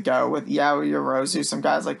 episodes ago with Yaoi Yorozu. Some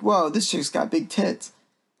guy's like, "Whoa, this chick's got big tits."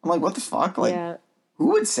 I'm like, "What the fuck?" Like, Yeah. who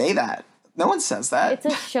would say that? No one says that. It's a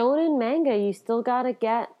shonen manga. You still gotta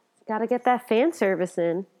get that fan service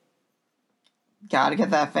in. Gotta get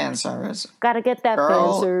that fan service. Gotta get that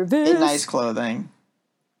Girl fan service. in nice clothing.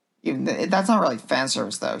 Even that's not really fan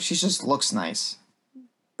service though. She just looks nice.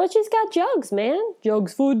 But she's got jugs, man.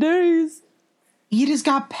 Jugs for days. Ida's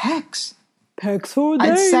got pecs. Pecs for days.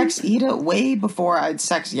 I'd sex Ida way before I'd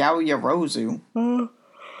sex Yaoi Yorozu.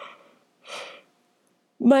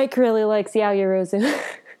 Mike really likes Yaoi Yorozu.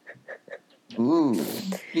 Ooh.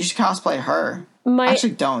 You should cosplay her.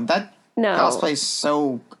 Actually, don't. That cosplay is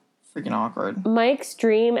so freaking awkward. Mike's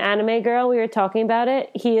dream anime girl, we were talking about it,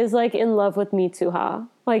 he is like in love with Mitsuha.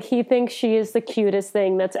 Like he thinks she is the cutest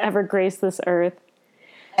thing that's ever graced this earth.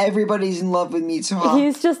 Everybody's in love with Mitsuha.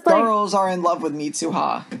 He's just like... Girls are in love with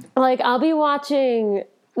Mitsuha. Like, we'll be watching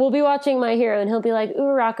My Hero, and he'll be like,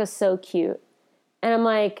 Uraraka's so cute. And I'm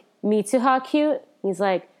like, Mitsuha cute? He's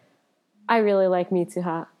like, I really like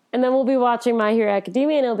Mitsuha. And then we'll be watching My Hero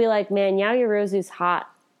Academia, and he'll be like, man, Yaoi Yorozu's hot.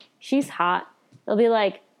 She's hot. It'll be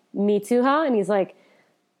like, Mitsuha? And he's like,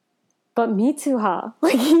 but Mitsuha.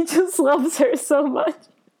 Like, he just loves her so much.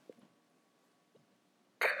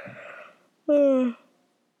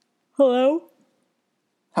 Hello?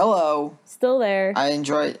 Hello. Still there. I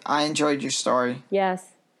enjoyed your story. Yes.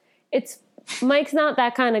 Mike's not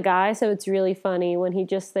that kind of guy, so it's really funny when he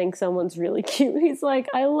just thinks someone's really cute. He's like,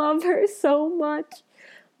 I love her so much.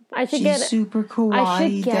 She's super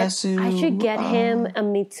kawaii. I should get him a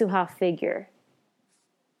Mitsuha figure.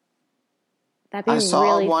 That'd be I saw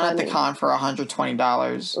really one funny. at the con for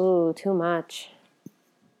 $120. Ooh, too much.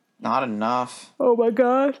 Not enough. Oh my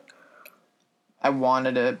god. I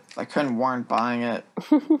wanted it. I couldn't warrant buying it.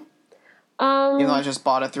 Even though I just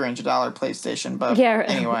bought a $300 PlayStation, but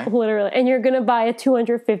anyway. Literally. And you're going to buy a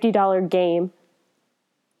 $250 game.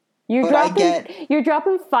 You're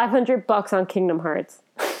dropping $500 on Kingdom Hearts.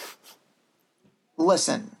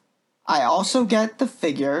 Listen, I also get the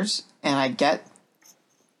figures, and I get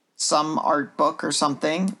some art book or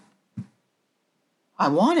something. I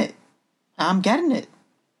want it. I'm getting it.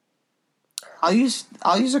 I'll use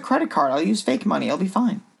a credit card. I'll use fake money. It'll be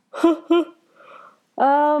fine.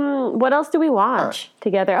 What else do we watch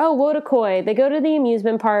together? Oh, Wotakoi. They go to the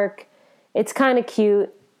amusement park. It's kind of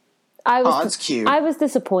cute. It's cute. I was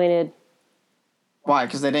disappointed. Why?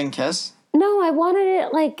 Because they didn't kiss? No, I wanted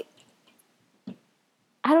it like,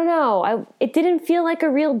 I don't know. It didn't feel like a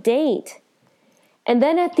real date. And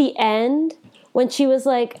then at the end, when she was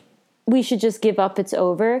like, we should just give up, it's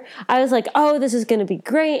over, I was like, oh, this is going to be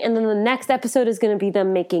great. And then the next episode is going to be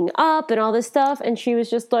them making up and all this stuff. And she was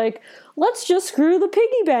just like, let's just screw the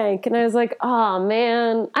piggy bank. And I was like, oh,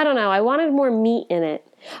 man, I don't know. I wanted more meat in it.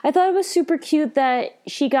 I thought it was super cute that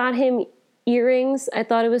she got him earrings. I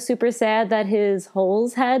thought it was super sad that his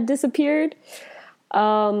holes had disappeared.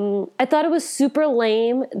 I thought it was super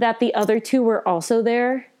lame that the other two were also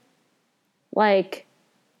there. Like,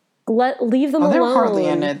 leave them alone. They're hardly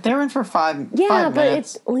in it. They're in for 5 minutes. Yeah,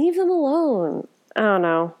 but leave them alone. I don't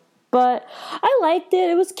know. But I liked it.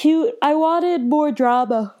 It was cute. I wanted more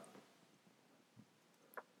drama.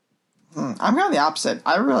 I'm kind of the opposite.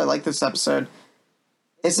 I really like this episode.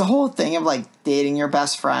 It's the whole thing of, like, dating your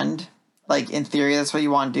best friend. Like, in theory, that's what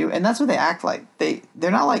you want to do. And that's what they act like.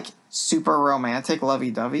 They're not, like, super romantic,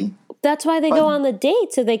 lovey-dovey. That's why they go on the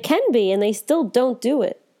date, so they can be, and they still don't do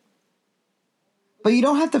it. But you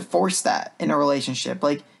don't have to force that in a relationship.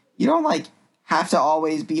 Like, you don't, like, have to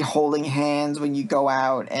always be holding hands when you go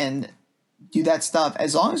out and do that stuff.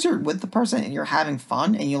 As long as you're with the person and you're having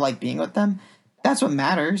fun and you like being with them, that's what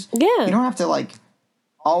matters. Yeah. You don't have to, like,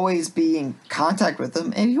 always be in contact with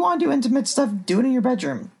them. And if you want to do intimate stuff, do it in your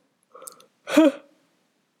bedroom.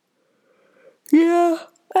 Yeah.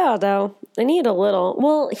 I don't know. I need a little.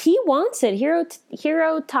 Well, he wants it.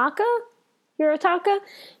 Hirotaka?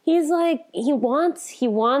 He's like, he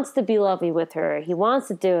wants to be lovey with her. He wants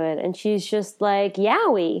to do it. And she's just like,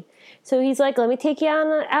 yowie. So he's like, let me take you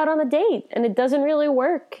out on a date. And it doesn't really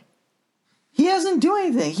work. He doesn't do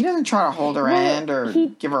anything. He doesn't try to hold her hand or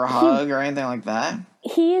give her a hug or anything like that.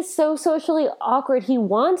 He is so socially awkward. He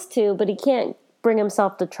wants to, but he can't bring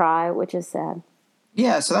himself to try, which is sad.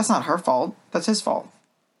 Yeah, so that's not her fault. That's his fault.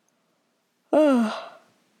 For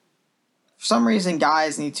some reason,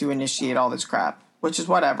 guys need to initiate all this crap, which is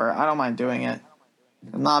whatever. I don't mind doing it.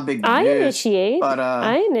 I'm not a big I news, initiate. But,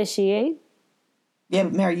 I initiate. Yeah,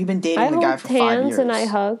 but Mary, you've been dating the guy for 5 years. I hold hands and I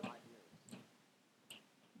hug.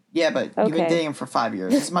 Yeah, but you've been dating him for 5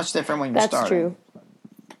 years. It's much different when you're starting. That's true.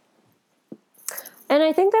 And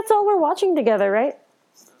I think that's all we're watching together, right?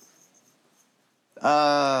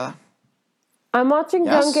 I'm watching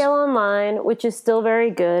Yes. Gun Gale Online, which is still very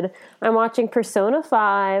good. I'm watching Persona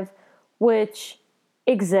 5, which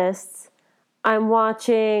exists. I'm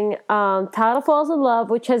watching Tata Falls in Love,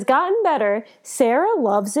 which has gotten better. Sarah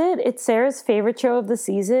loves it. It's Sarah's favorite show of the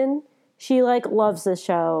season. She, loves the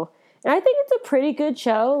show. And I think it's a pretty good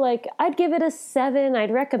show. I'd give it a 7.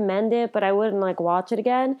 I'd recommend it, but I wouldn't, watch it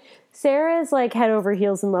again. Sarah's, head over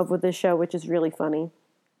heels in love with this show, which is really funny.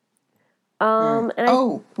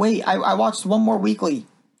 Wait, I watched One More Weekly.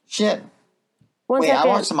 Shit. I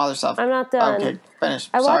watched some other stuff. I'm not done. Okay, finish.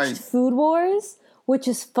 I Sorry. watched Food Wars, which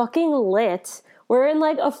is fucking lit. We're in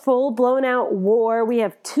a full blown out war. We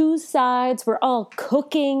have two sides. We're all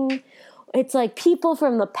cooking. It's people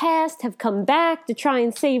from the past have come back to try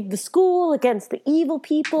and save the school against the evil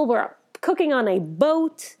people. We're cooking on a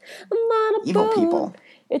boat. I'm on a Evil boat. people.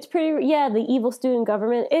 It's pretty, the evil student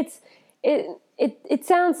government. It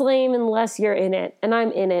sounds lame unless you're in it, and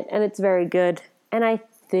I'm in it, and it's very good. And I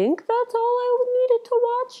think that's all I needed to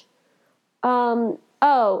watch.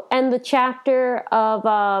 And the chapter of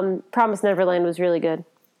Promised Neverland was really good.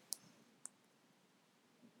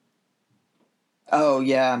 Oh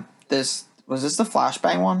yeah, was this the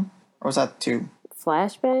flashbang one, or was that 2?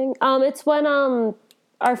 Flashbang? It's when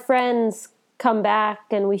our friends come back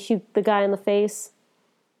and we shoot the guy in the face.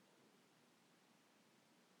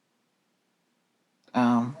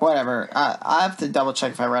 Whatever. I have to double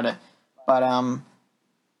check if I read it, but I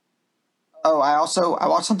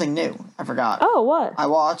watched something new. I forgot. Oh, what? I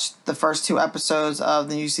watched the first 2 episodes of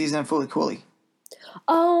the new season of Fooly Cooley.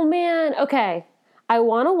 Oh man, okay. I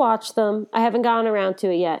want to watch them. I haven't gotten around to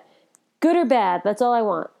it yet. Good or bad? That's all I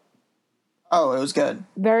want. Oh, it was good.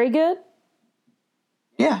 Very good.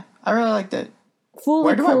 Yeah, I really liked it.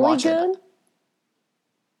 Where do I watch good? It?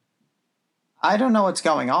 I don't know what's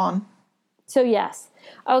going on. So yes,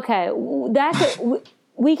 okay.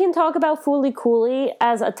 We can talk about Fooly Cooley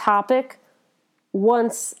as a topic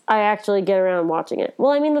once I actually get around watching it.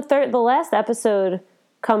 Well, I mean the last episode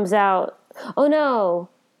comes out. Oh no,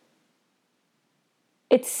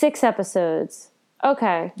 it's 6 episodes.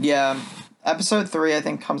 Okay. Yeah, episode 3 I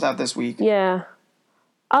think comes out this week. Yeah,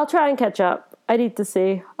 I'll try and catch up. I need to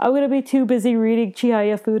see. I'm gonna be too busy reading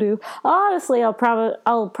Chihaya Fudu. Honestly, I'll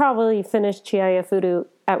probably finish Chihaya Fudu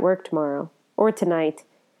at work tomorrow. Or tonight.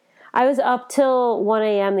 I was up till 1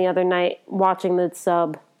 a.m. the other night watching the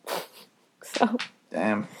sub. So.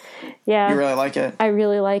 Damn. Yeah. You really like it? I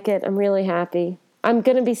really like it. I'm really happy. I'm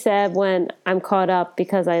going to be sad when I'm caught up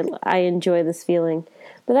because I enjoy this feeling.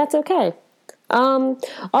 But that's okay.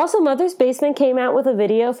 Also, Mother's Basement came out with a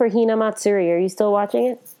video for Hina Matsuri. Are you still watching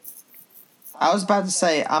it? I was about to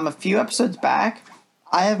say, I'm a few episodes back.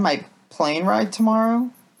 I have my plane ride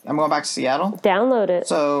tomorrow. I'm going back to Seattle. Download it.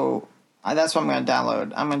 So... that's what I'm going to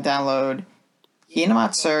download. I'm going to download Hina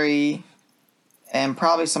Matsuri and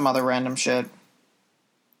probably some other random shit.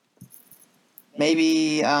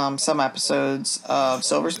 Maybe some episodes of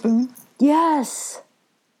Silver Spoon. Yes.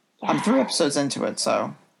 I'm 3 episodes into it,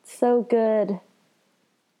 so. So good.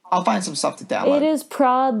 I'll find some stuff to download. It is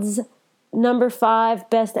Prod's number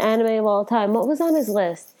 5 best anime of all time. What was on his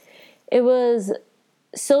list? It was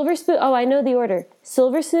Silver Spoon. Oh, I know the order.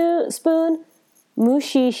 Silver Spoon,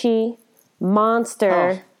 Mushishi,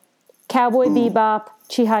 Monster, Cowboy Bebop,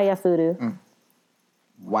 Chihaya Fudu.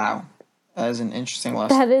 Wow. That is an interesting list.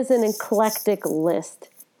 That is an eclectic list.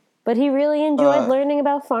 But he really enjoyed learning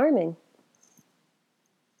about farming.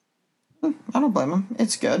 I don't blame him.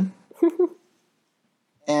 It's good.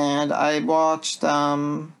 And I watched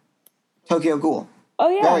Tokyo Ghoul. Oh,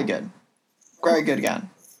 yeah. Very good. Very good again.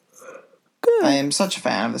 Good. I am such a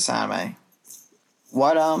fan of this anime.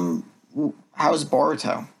 How's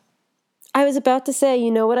Boruto? I was about to say, you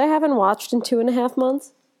know what I haven't watched in 2.5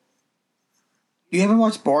 months? You haven't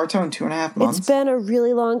watched Boruto in 2.5 months? It's been a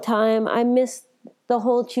really long time. I missed the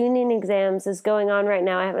whole tuning exams is going on right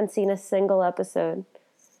now. I haven't seen a single episode.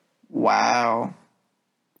 Wow.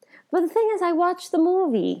 But the thing is, I watched the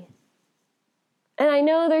movie. And I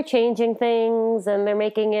know they're changing things and they're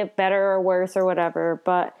making it better or worse or whatever,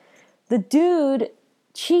 but the dude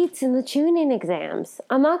cheats in the tuning exams.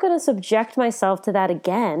 I'm not going to subject myself to that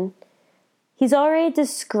again. He's already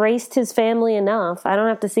disgraced his family enough. I don't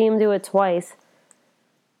have to see him do it twice.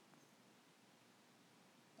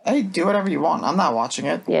 Hey, do whatever you want. I'm not watching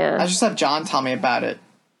it. Yeah. I just have John tell me about it.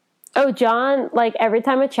 Oh, John, every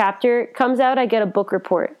time a chapter comes out, I get a book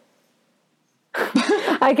report.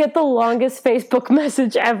 I get the longest Facebook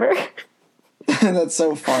message ever. That's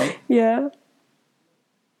so funny. Yeah.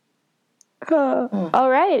 All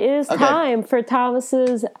right, it is time for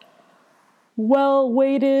Thomas's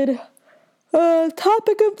well-weighted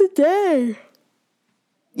topic of the day.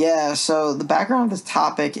 Yeah, so the background of this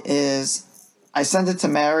topic is I sent it to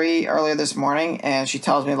Mary earlier this morning, and she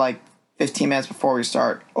tells me like 15 minutes before we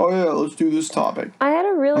start, oh yeah, let's do this topic. I had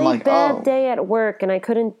a really like, bad oh. day at work, and I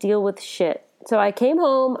couldn't deal with shit. So I came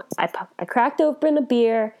home, I cracked open a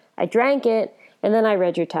beer, I drank it, and then I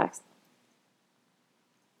read your text.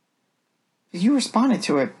 You responded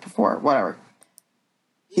to it before, whatever.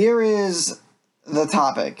 Here is the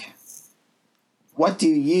topic. What do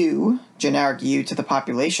you, generic you to the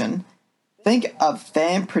population, think of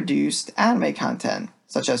fan-produced anime content,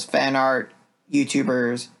 such as fan art,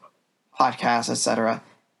 YouTubers, podcasts, etc.?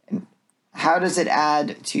 And how does it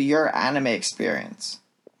add to your anime experience?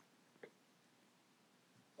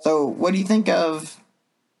 So, what do you think of,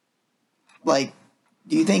 like,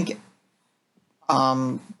 do you think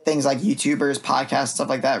things like YouTubers, podcasts, stuff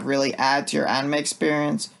like that really add to your anime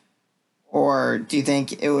experience? Or do you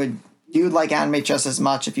think you would like anime just as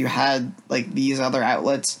much if you had like these other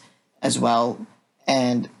outlets as well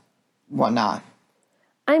and whatnot?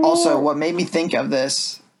 I mean, also, what made me think of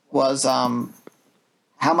this was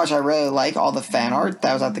how much I really like all the fan art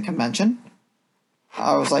that was at the convention.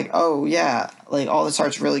 I was like, oh yeah, like all this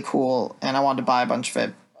art's really cool, and I wanted to buy a bunch of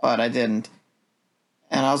it, but I didn't.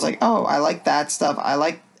 And I was like, oh, I like that stuff. I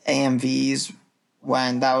like AMVs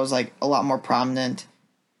when that was like a lot more prominent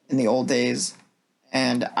in the old days.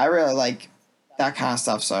 And I really like that kind of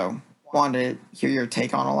stuff, so wanted to hear your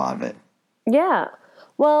take on a lot of it. Yeah.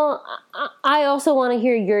 Well, I also want to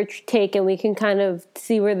hear your take, and we can kind of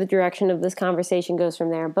see where the direction of this conversation goes from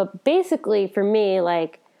there. But basically, for me,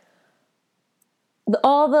 like,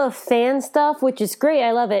 all the fan stuff, which is great,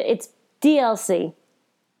 I love it, it's DLC.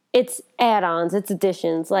 It's add-ons, it's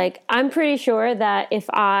additions. Like, I'm pretty sure that if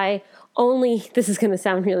I only, this is going to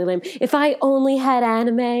sound really lame, if I only had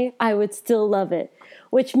anime, I would still love it.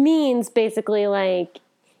 Which means, basically, like,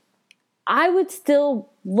 I would still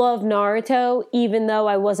love Naruto even though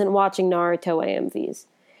I wasn't watching Naruto AMVs.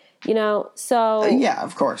 You know, so... yeah,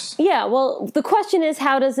 of course. Yeah, well, the question is,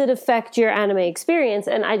 how does it affect your anime experience?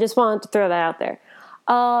 And I just wanted to throw that out there.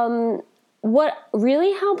 What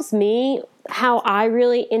really helps me, how I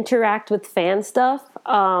really interact with fan stuff,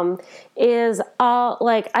 is,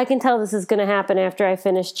 like, I can tell this is going to happen after I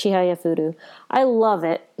finish Chihaya Furu. I love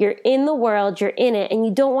it. You're in the world, you're in it, and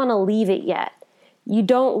you don't want to leave it yet. You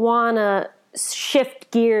don't want to shift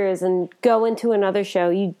gears and go into another show.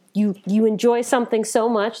 You enjoy something so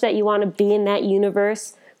much that you want to be in that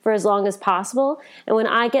universe for as long as possible. And when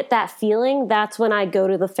I get that feeling, that's when I go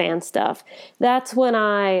to the fan stuff. That's when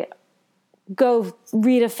I go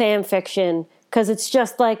read a fan fiction, because it's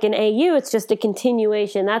just like an AU, it's just a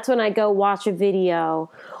continuation. That's when I go watch a video,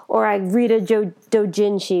 or I read a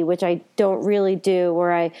doujinshi, which I don't really do,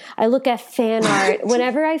 or I look at fan art.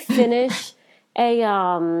 Whenever I finish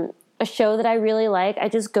a show that I really like, I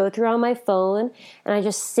just go through on my phone and I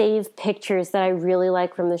just save pictures that I really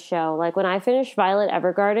like from the show. Like when I finished Violet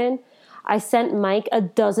Evergarden, I sent Mike a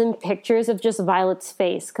dozen pictures of just Violet's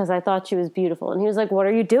face because I thought she was beautiful. And he was like, what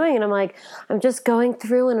are you doing? And I'm like, I'm just going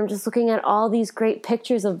through and I'm just looking at all these great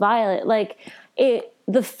pictures of Violet. Like,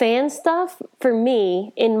 the fan stuff, for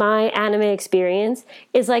me, in my anime experience,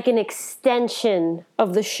 is like an extension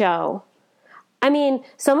of the show. I mean,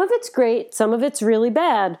 some of it's great, some of it's really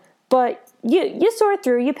bad, but you sort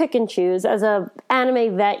through, you pick and choose. As a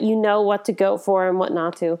anime vet, you know what to go for and what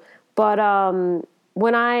not to. But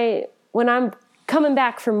when I'm coming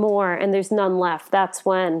back for more and there's none left, that's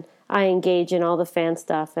when I engage in all the fan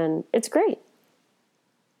stuff, and it's great.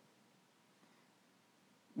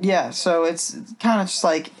 Yeah, so it's kind of just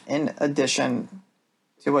like in addition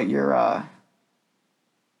to what you're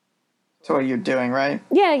doing, right?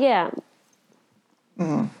 Yeah.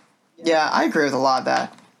 Mm-hmm. Yeah, I agree with a lot of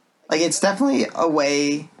that. Like, it's definitely a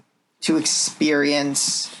way to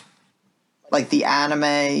experience, like, the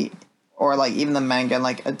anime or, like, even the manga in,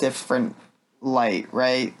 like, a different light,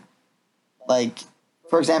 right? Like,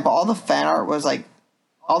 for example, all the fan art was, like,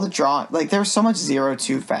 all the drawing, like, there was so much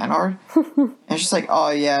 0-2 fan art. And it's just like,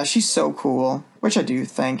 oh, yeah, she's so cool, which I do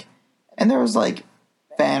think. And there was, like,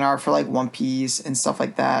 fan art for, like, One Piece and stuff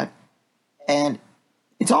like that. And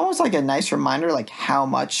it's almost like a nice reminder, like, how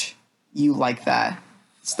much you like that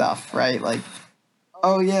stuff, right? Like,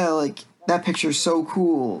 oh yeah, like that picture's so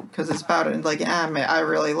cool because it's about it, like anime I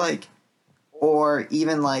really like. Or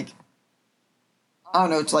even like, I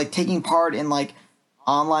don't know, it's like taking part in like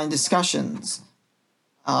online discussions,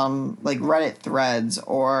 like Reddit threads,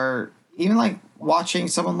 or even like watching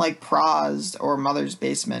someone like Praz or Mother's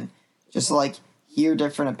Basement just to, like, hear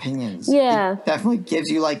different opinions. Yeah, it definitely gives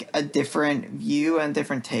you like a different view and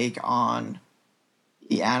different take on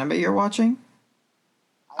the anime you're watching.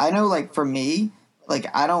 I know, like, for me, like,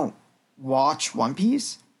 I don't watch One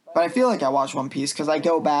Piece, but I feel like I watch One Piece because I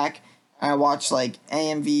go back and I watch, like,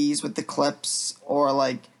 AMVs with the clips, or,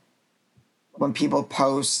 like, when people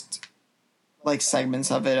post, like,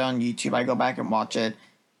 segments of it on YouTube, I go back and watch it.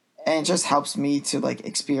 And it just helps me to, like,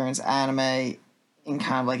 experience anime in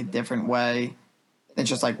kind of, like, a different way than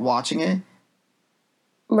just, like, watching it.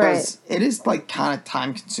 Because it is, like, kind of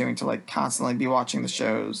time-consuming to, like, constantly be watching the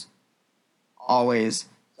shows. Always.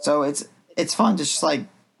 So it's fun to just, like,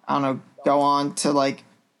 I don't know, go on to, like,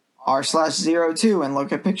 r/02 and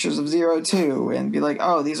look at pictures of 02 and be like,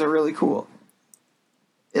 oh, these are really cool.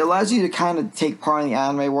 It allows you to kind of take part in the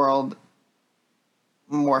anime world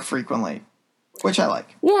more frequently, which I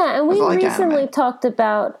like. Yeah, and we recently talked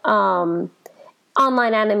about online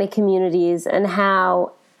anime communities and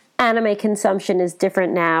how anime consumption is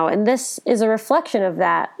different now, and this is a reflection of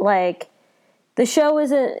that. Like,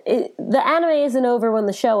 the anime isn't over when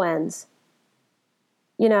the show ends.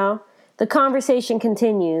 You know, the conversation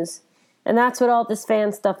continues, and that's what all this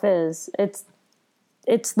fan stuff is. It's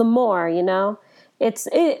the more, you know, it's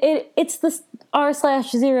the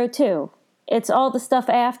r/02. It's all the stuff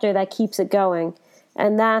after that keeps it going,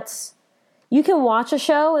 and that's, you can watch a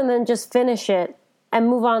show and then just finish it and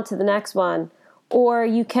move on to the next one, or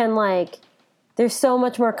you can, like, there's so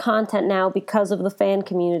much more content now because of the fan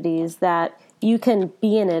communities that you can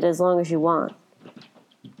be in it as long as you want.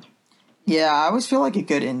 Yeah, I always feel like a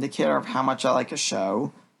good indicator of how much I like a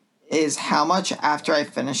show is how much after I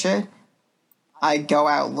finish it, I go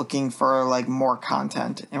out looking for, like, more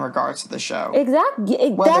content in regards to the show.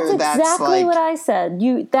 Exactly. That's exactly what I said.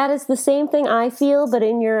 That is the same thing I feel, but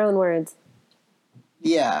in your own words.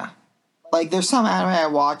 Yeah. Like, there's some anime I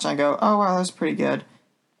watch and I go, oh, wow, that's pretty good.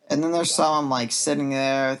 And then there's some I'm, like, sitting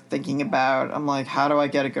there thinking about. I'm like, how do I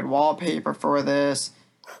get a good wallpaper for this?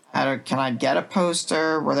 Can I get a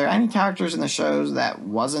poster? Were there any characters in the shows that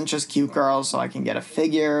wasn't just cute girls so I can get a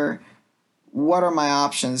figure? What are my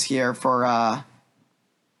options here for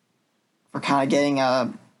kind of getting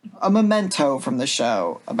a memento from the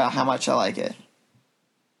show about how much I like it?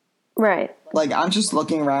 Right. Like, I'm just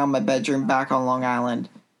looking around my bedroom back on Long Island,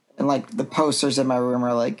 and, like, the posters in my room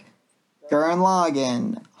are, like, Gurren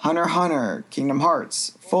Lagann, Hunter x Hunter, Kingdom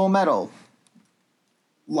Hearts, Full Metal,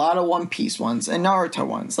 a lot of One Piece ones, and Naruto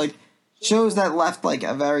ones. Like, shows that left, like,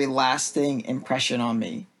 a very lasting impression on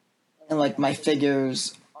me. And, like, my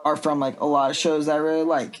figures are from, like, a lot of shows that I really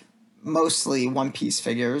like. Mostly One Piece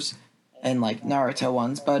figures and, like, Naruto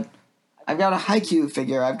ones. But I've got a Haikyuu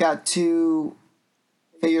figure. I've got 2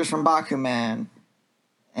 figures from Bakuman.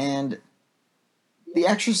 And the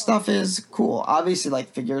extra stuff is cool. Obviously,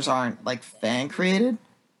 like, figures aren't, like, fan-created.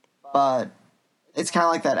 But it's kind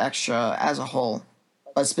of like that extra as a whole.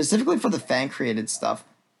 But specifically for the fan-created stuff,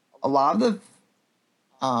 a lot of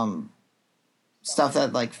the stuff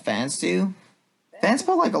that, like, fans do, fans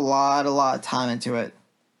put, like, a lot of time into it.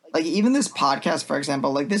 Like, even this podcast, for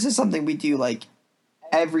example, like, this is something we do, like,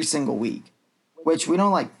 every single week. Which we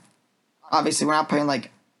don't, like, obviously we're not putting,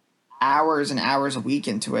 like, hours and hours a week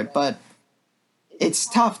into it, but it's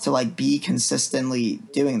tough to, like, be consistently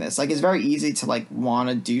doing this. Like, it's very easy to, like, want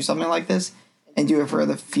to do something like this and do it for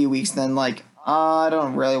the few weeks, then, like, I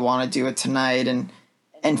don't really want to do it tonight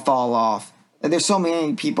and fall off. Like, there's so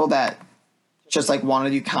many people that just, like, want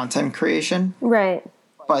to do content creation. Right.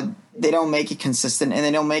 But they don't make it consistent and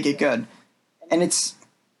they don't make it good. And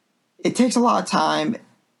it takes a lot of time,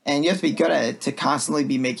 and you have to be good at it to constantly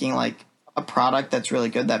be making, like, a product that's really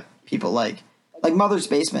good that people like. Like, Mother's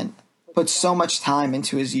Basement puts so much time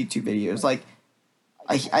into his YouTube videos. Like,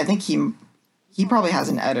 I think he probably has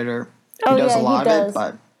an editor who does a lot of it,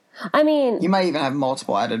 but I mean, you might even have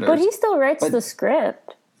multiple editors. But he still writes the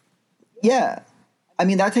script. Yeah. I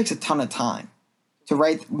mean, that takes a ton of time to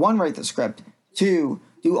write the script, 2,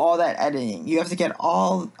 do all that editing. You have to get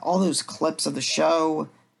all those clips of the show,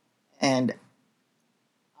 and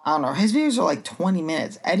I don't know, his videos are like 20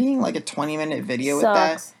 minutes. Editing like a 20-minute video with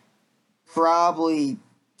that probably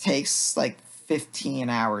takes like 15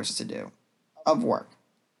 hours to do of work.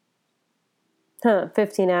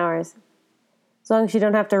 15 hours. As long as you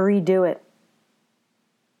don't have to redo it.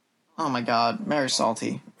 Oh my God, very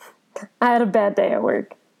salty. I had a bad day at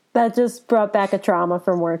work. That just brought back a trauma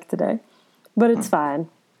from work today. But it's fine.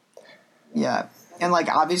 Yeah. And, like,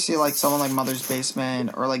 obviously, like, someone like Mother's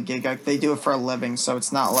Basement or, like, Giga, they do it for a living, so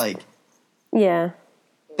it's not like... Yeah.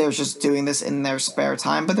 They're just doing this in their spare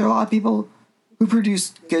time. But there are a lot of people who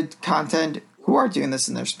produce good content who are doing this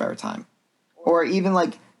in their spare time. Or even,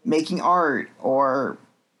 like, making art, or...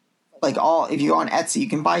 Like, if you go on Etsy, you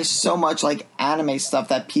can buy so much, like, anime stuff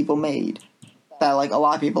that people made that, like, a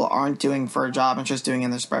lot of people aren't doing for a job and just doing in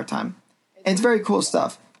their spare time. And it's very cool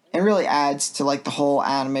stuff. It really adds to like the whole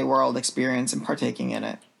anime world experience and partaking in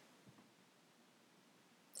it.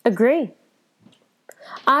 Agree.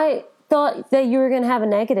 I thought that you were going to have a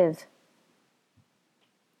negative.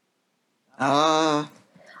 I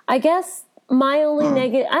guess my only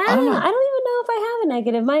negative... I don't even know if I have a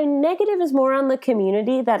negative. My negative is more on the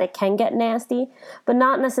community, that it can get nasty, but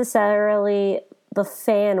not necessarily the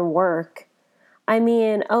fan work. I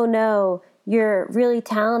mean, oh no, you're really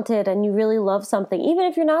talented and you really love something. Even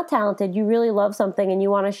if you're not talented, you really love something and you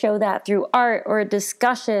want to show that through art or a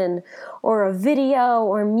discussion or a video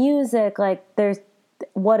or music. Like,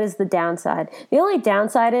 what is the downside? The only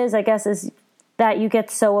downside is, I guess, is that you get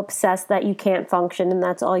so obsessed that you can't function and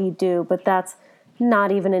that's all you do. But that's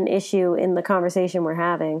not even an issue in the conversation we're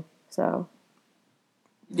having. So,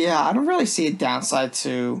 yeah, I don't really see a downside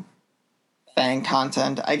to fan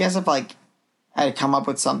content. I guess if like I had to come up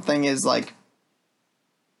with something is like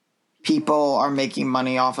people are making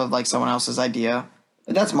money off of like someone else's idea.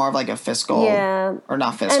 But that's more of like a fiscal or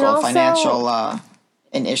not fiscal, also, financial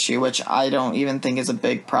an issue, which I don't even think is a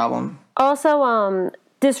big problem. Also,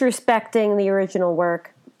 disrespecting the original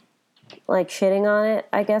work, like shitting on it,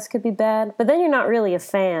 I guess could be bad. But then you're not really a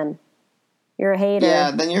fan. You're a hater.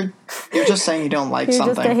 Yeah, then you're just saying you don't like you're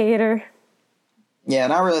something. You're just a hater. Yeah,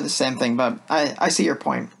 not really the same thing, but I see your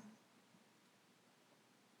point.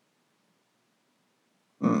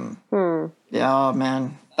 Yeah, oh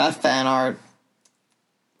man, that fan art.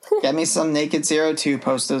 Get me some Naked 02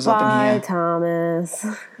 posters up in here. Bye, Thomas.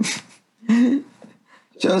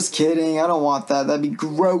 Just kidding. I don't want that. That'd be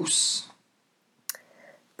gross.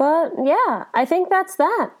 But yeah, I think that's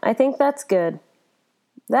that. I think that's good.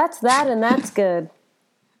 That's that, and that's good.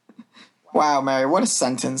 Wow, Mary, what a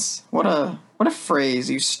sentence. What a phrase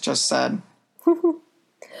you just said.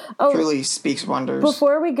 Truly speaks wonders.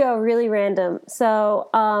 Before we go, really random. So,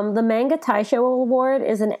 the Manga Taisho Award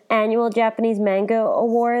is an annual Japanese manga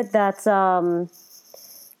award that's for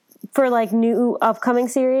like new upcoming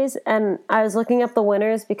series. And I was looking up the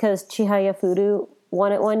winners because Chihaya Furu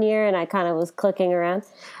won it one year, and I kind of was clicking around.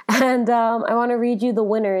 And I want to read you the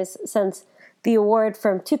winners since the award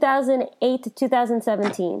from 2008 to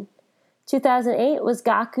 2017. 2008 was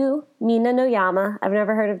Gaku Mina no Yama. I've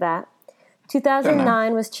never heard of that.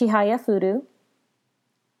 2009 was Chihaya Furu.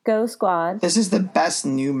 Go Squad. This is the best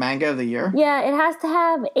new manga of the year? Yeah, it has to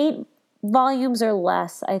have 8 volumes or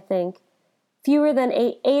less, I think. Fewer than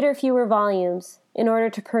 8 or fewer volumes in order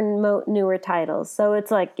to promote newer titles. So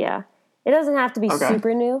it's like, yeah, it doesn't have to be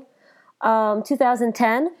super new.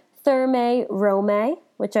 2010, Therme Rome,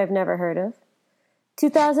 which I've never heard of.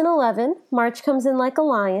 2011, March Comes In Like a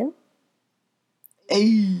Lion.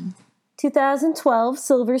 Hey. 2012,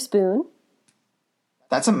 Silver Spoon.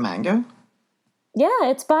 That's a manga? Yeah,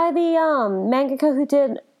 it's by the mangaka who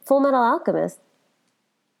did Full Metal Alchemist.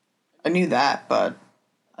 I knew that, but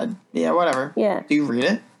yeah, whatever. Yeah. Do you read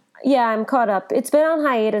it? Yeah, I'm caught up. It's been on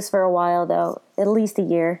hiatus for a while, though. At least a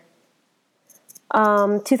year.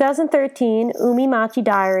 2013, Umimachi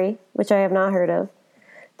Diary, which I have not heard of.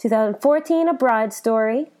 2014, A Bride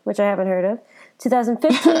Story, which I haven't heard of.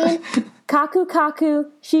 2015, Kaku Kaku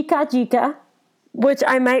Shikajika, which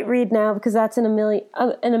I might read now because that's an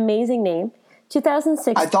amazing name.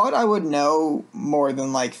 2016. I thought I would know more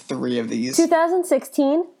than like 3 of these.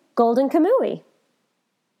 2016, Golden Kamui.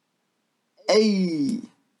 Hey.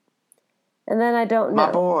 And then I don't know.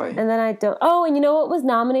 My boy. And then I don't. Oh, and you know what was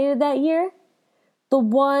nominated that year? The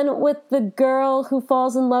one with the girl who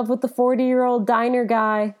falls in love with the 40-year-old diner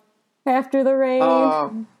guy after the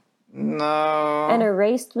rain. No. And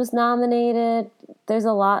Erased was nominated. There's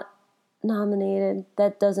a lot nominated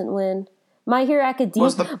that doesn't win. My Hero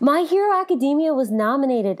Academia was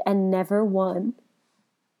nominated and never won.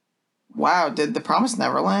 Wow, did The Promised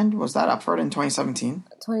Neverland, was that up for it in 2017?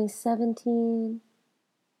 2017?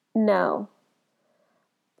 No.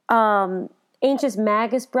 Ancient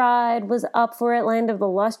Magus Bride was up for it. Land of the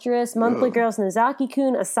Lustrous. Monthly Girls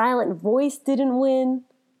Nozaki-kun. A Silent Voice didn't win.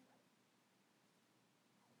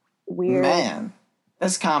 Weird. Man,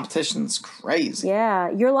 this competition's crazy.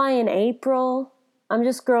 Yeah. Your Lie in April. I'm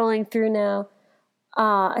just scrolling through now.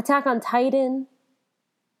 Attack on Titan.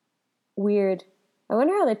 Weird. I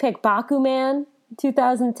wonder how they picked Bakuman.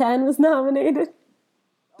 2010 was nominated.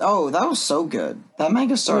 Oh, that was so good. That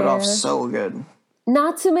manga started off so good.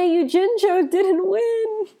 Natsume Yujincho didn't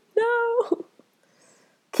win. No.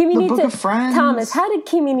 The Book of Friends. Thomas, how did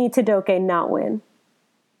Kimi ni Todoke not win?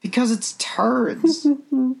 Because it's turds.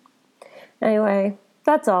 Anyway,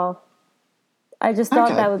 that's all. I just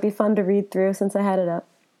thought that would be fun to read through since I had it up.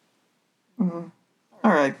 Mm-hmm.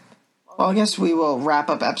 All right. Well, I guess we will wrap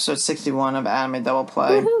up episode 61 of Anime Double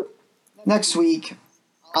Play. Woo-hoo. next week,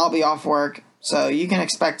 I'll be off work, so you can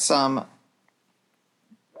expect some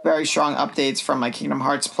very strong updates from my Kingdom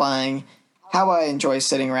Hearts playing, how I enjoy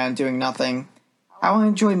sitting around doing nothing, how I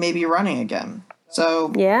enjoy maybe running again.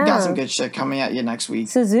 So, Yeah. got some good shit coming at you next week.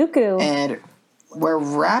 Suzuku. And we're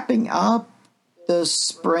wrapping up the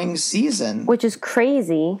spring season. Which is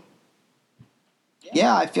crazy.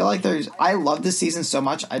 Yeah, I feel like I love this season so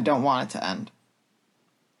much, I don't want it to end.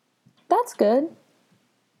 That's good.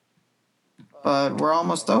 But we're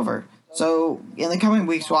almost over. So, in the coming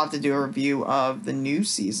weeks, we'll have to do a review of the new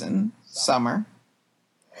season, Summer.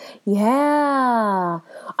 Yeah.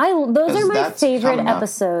 Those are my that's favorite coming up.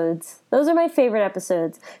 episodes. Those are my favorite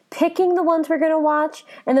episodes. Picking the ones we're going to watch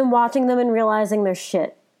and then watching them and realizing they're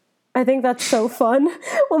shit. I think that's so fun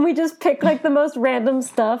when we just pick like the most random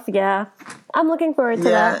stuff. Yeah. I'm looking forward to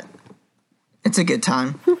that. It's a good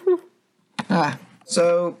time.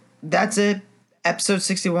 So, that's it. Episode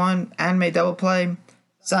 61, Anime Double Play.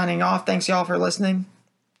 Signing off. Thanks, y'all, for listening.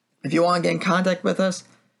 If you want to get in contact with us,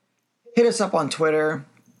 hit us up on Twitter.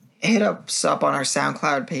 Hit us up on our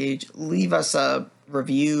SoundCloud page. Leave us a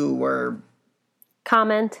review or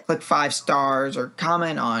Comment. click 5 stars or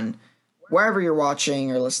comment on wherever you're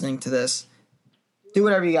watching or listening to this. Do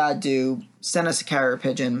whatever you gotta do. Send us a carrier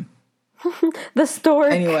pigeon. The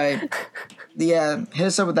stork. Anyway, hit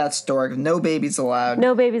us up with that stork. No babies allowed.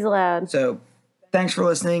 No babies allowed. So, thanks for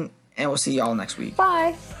listening, and we'll see y'all next week.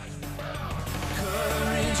 Bye.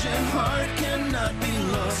 Courage and heart cannot be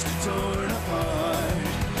lost, torn apart.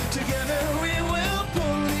 Together we will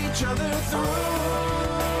pull each other through.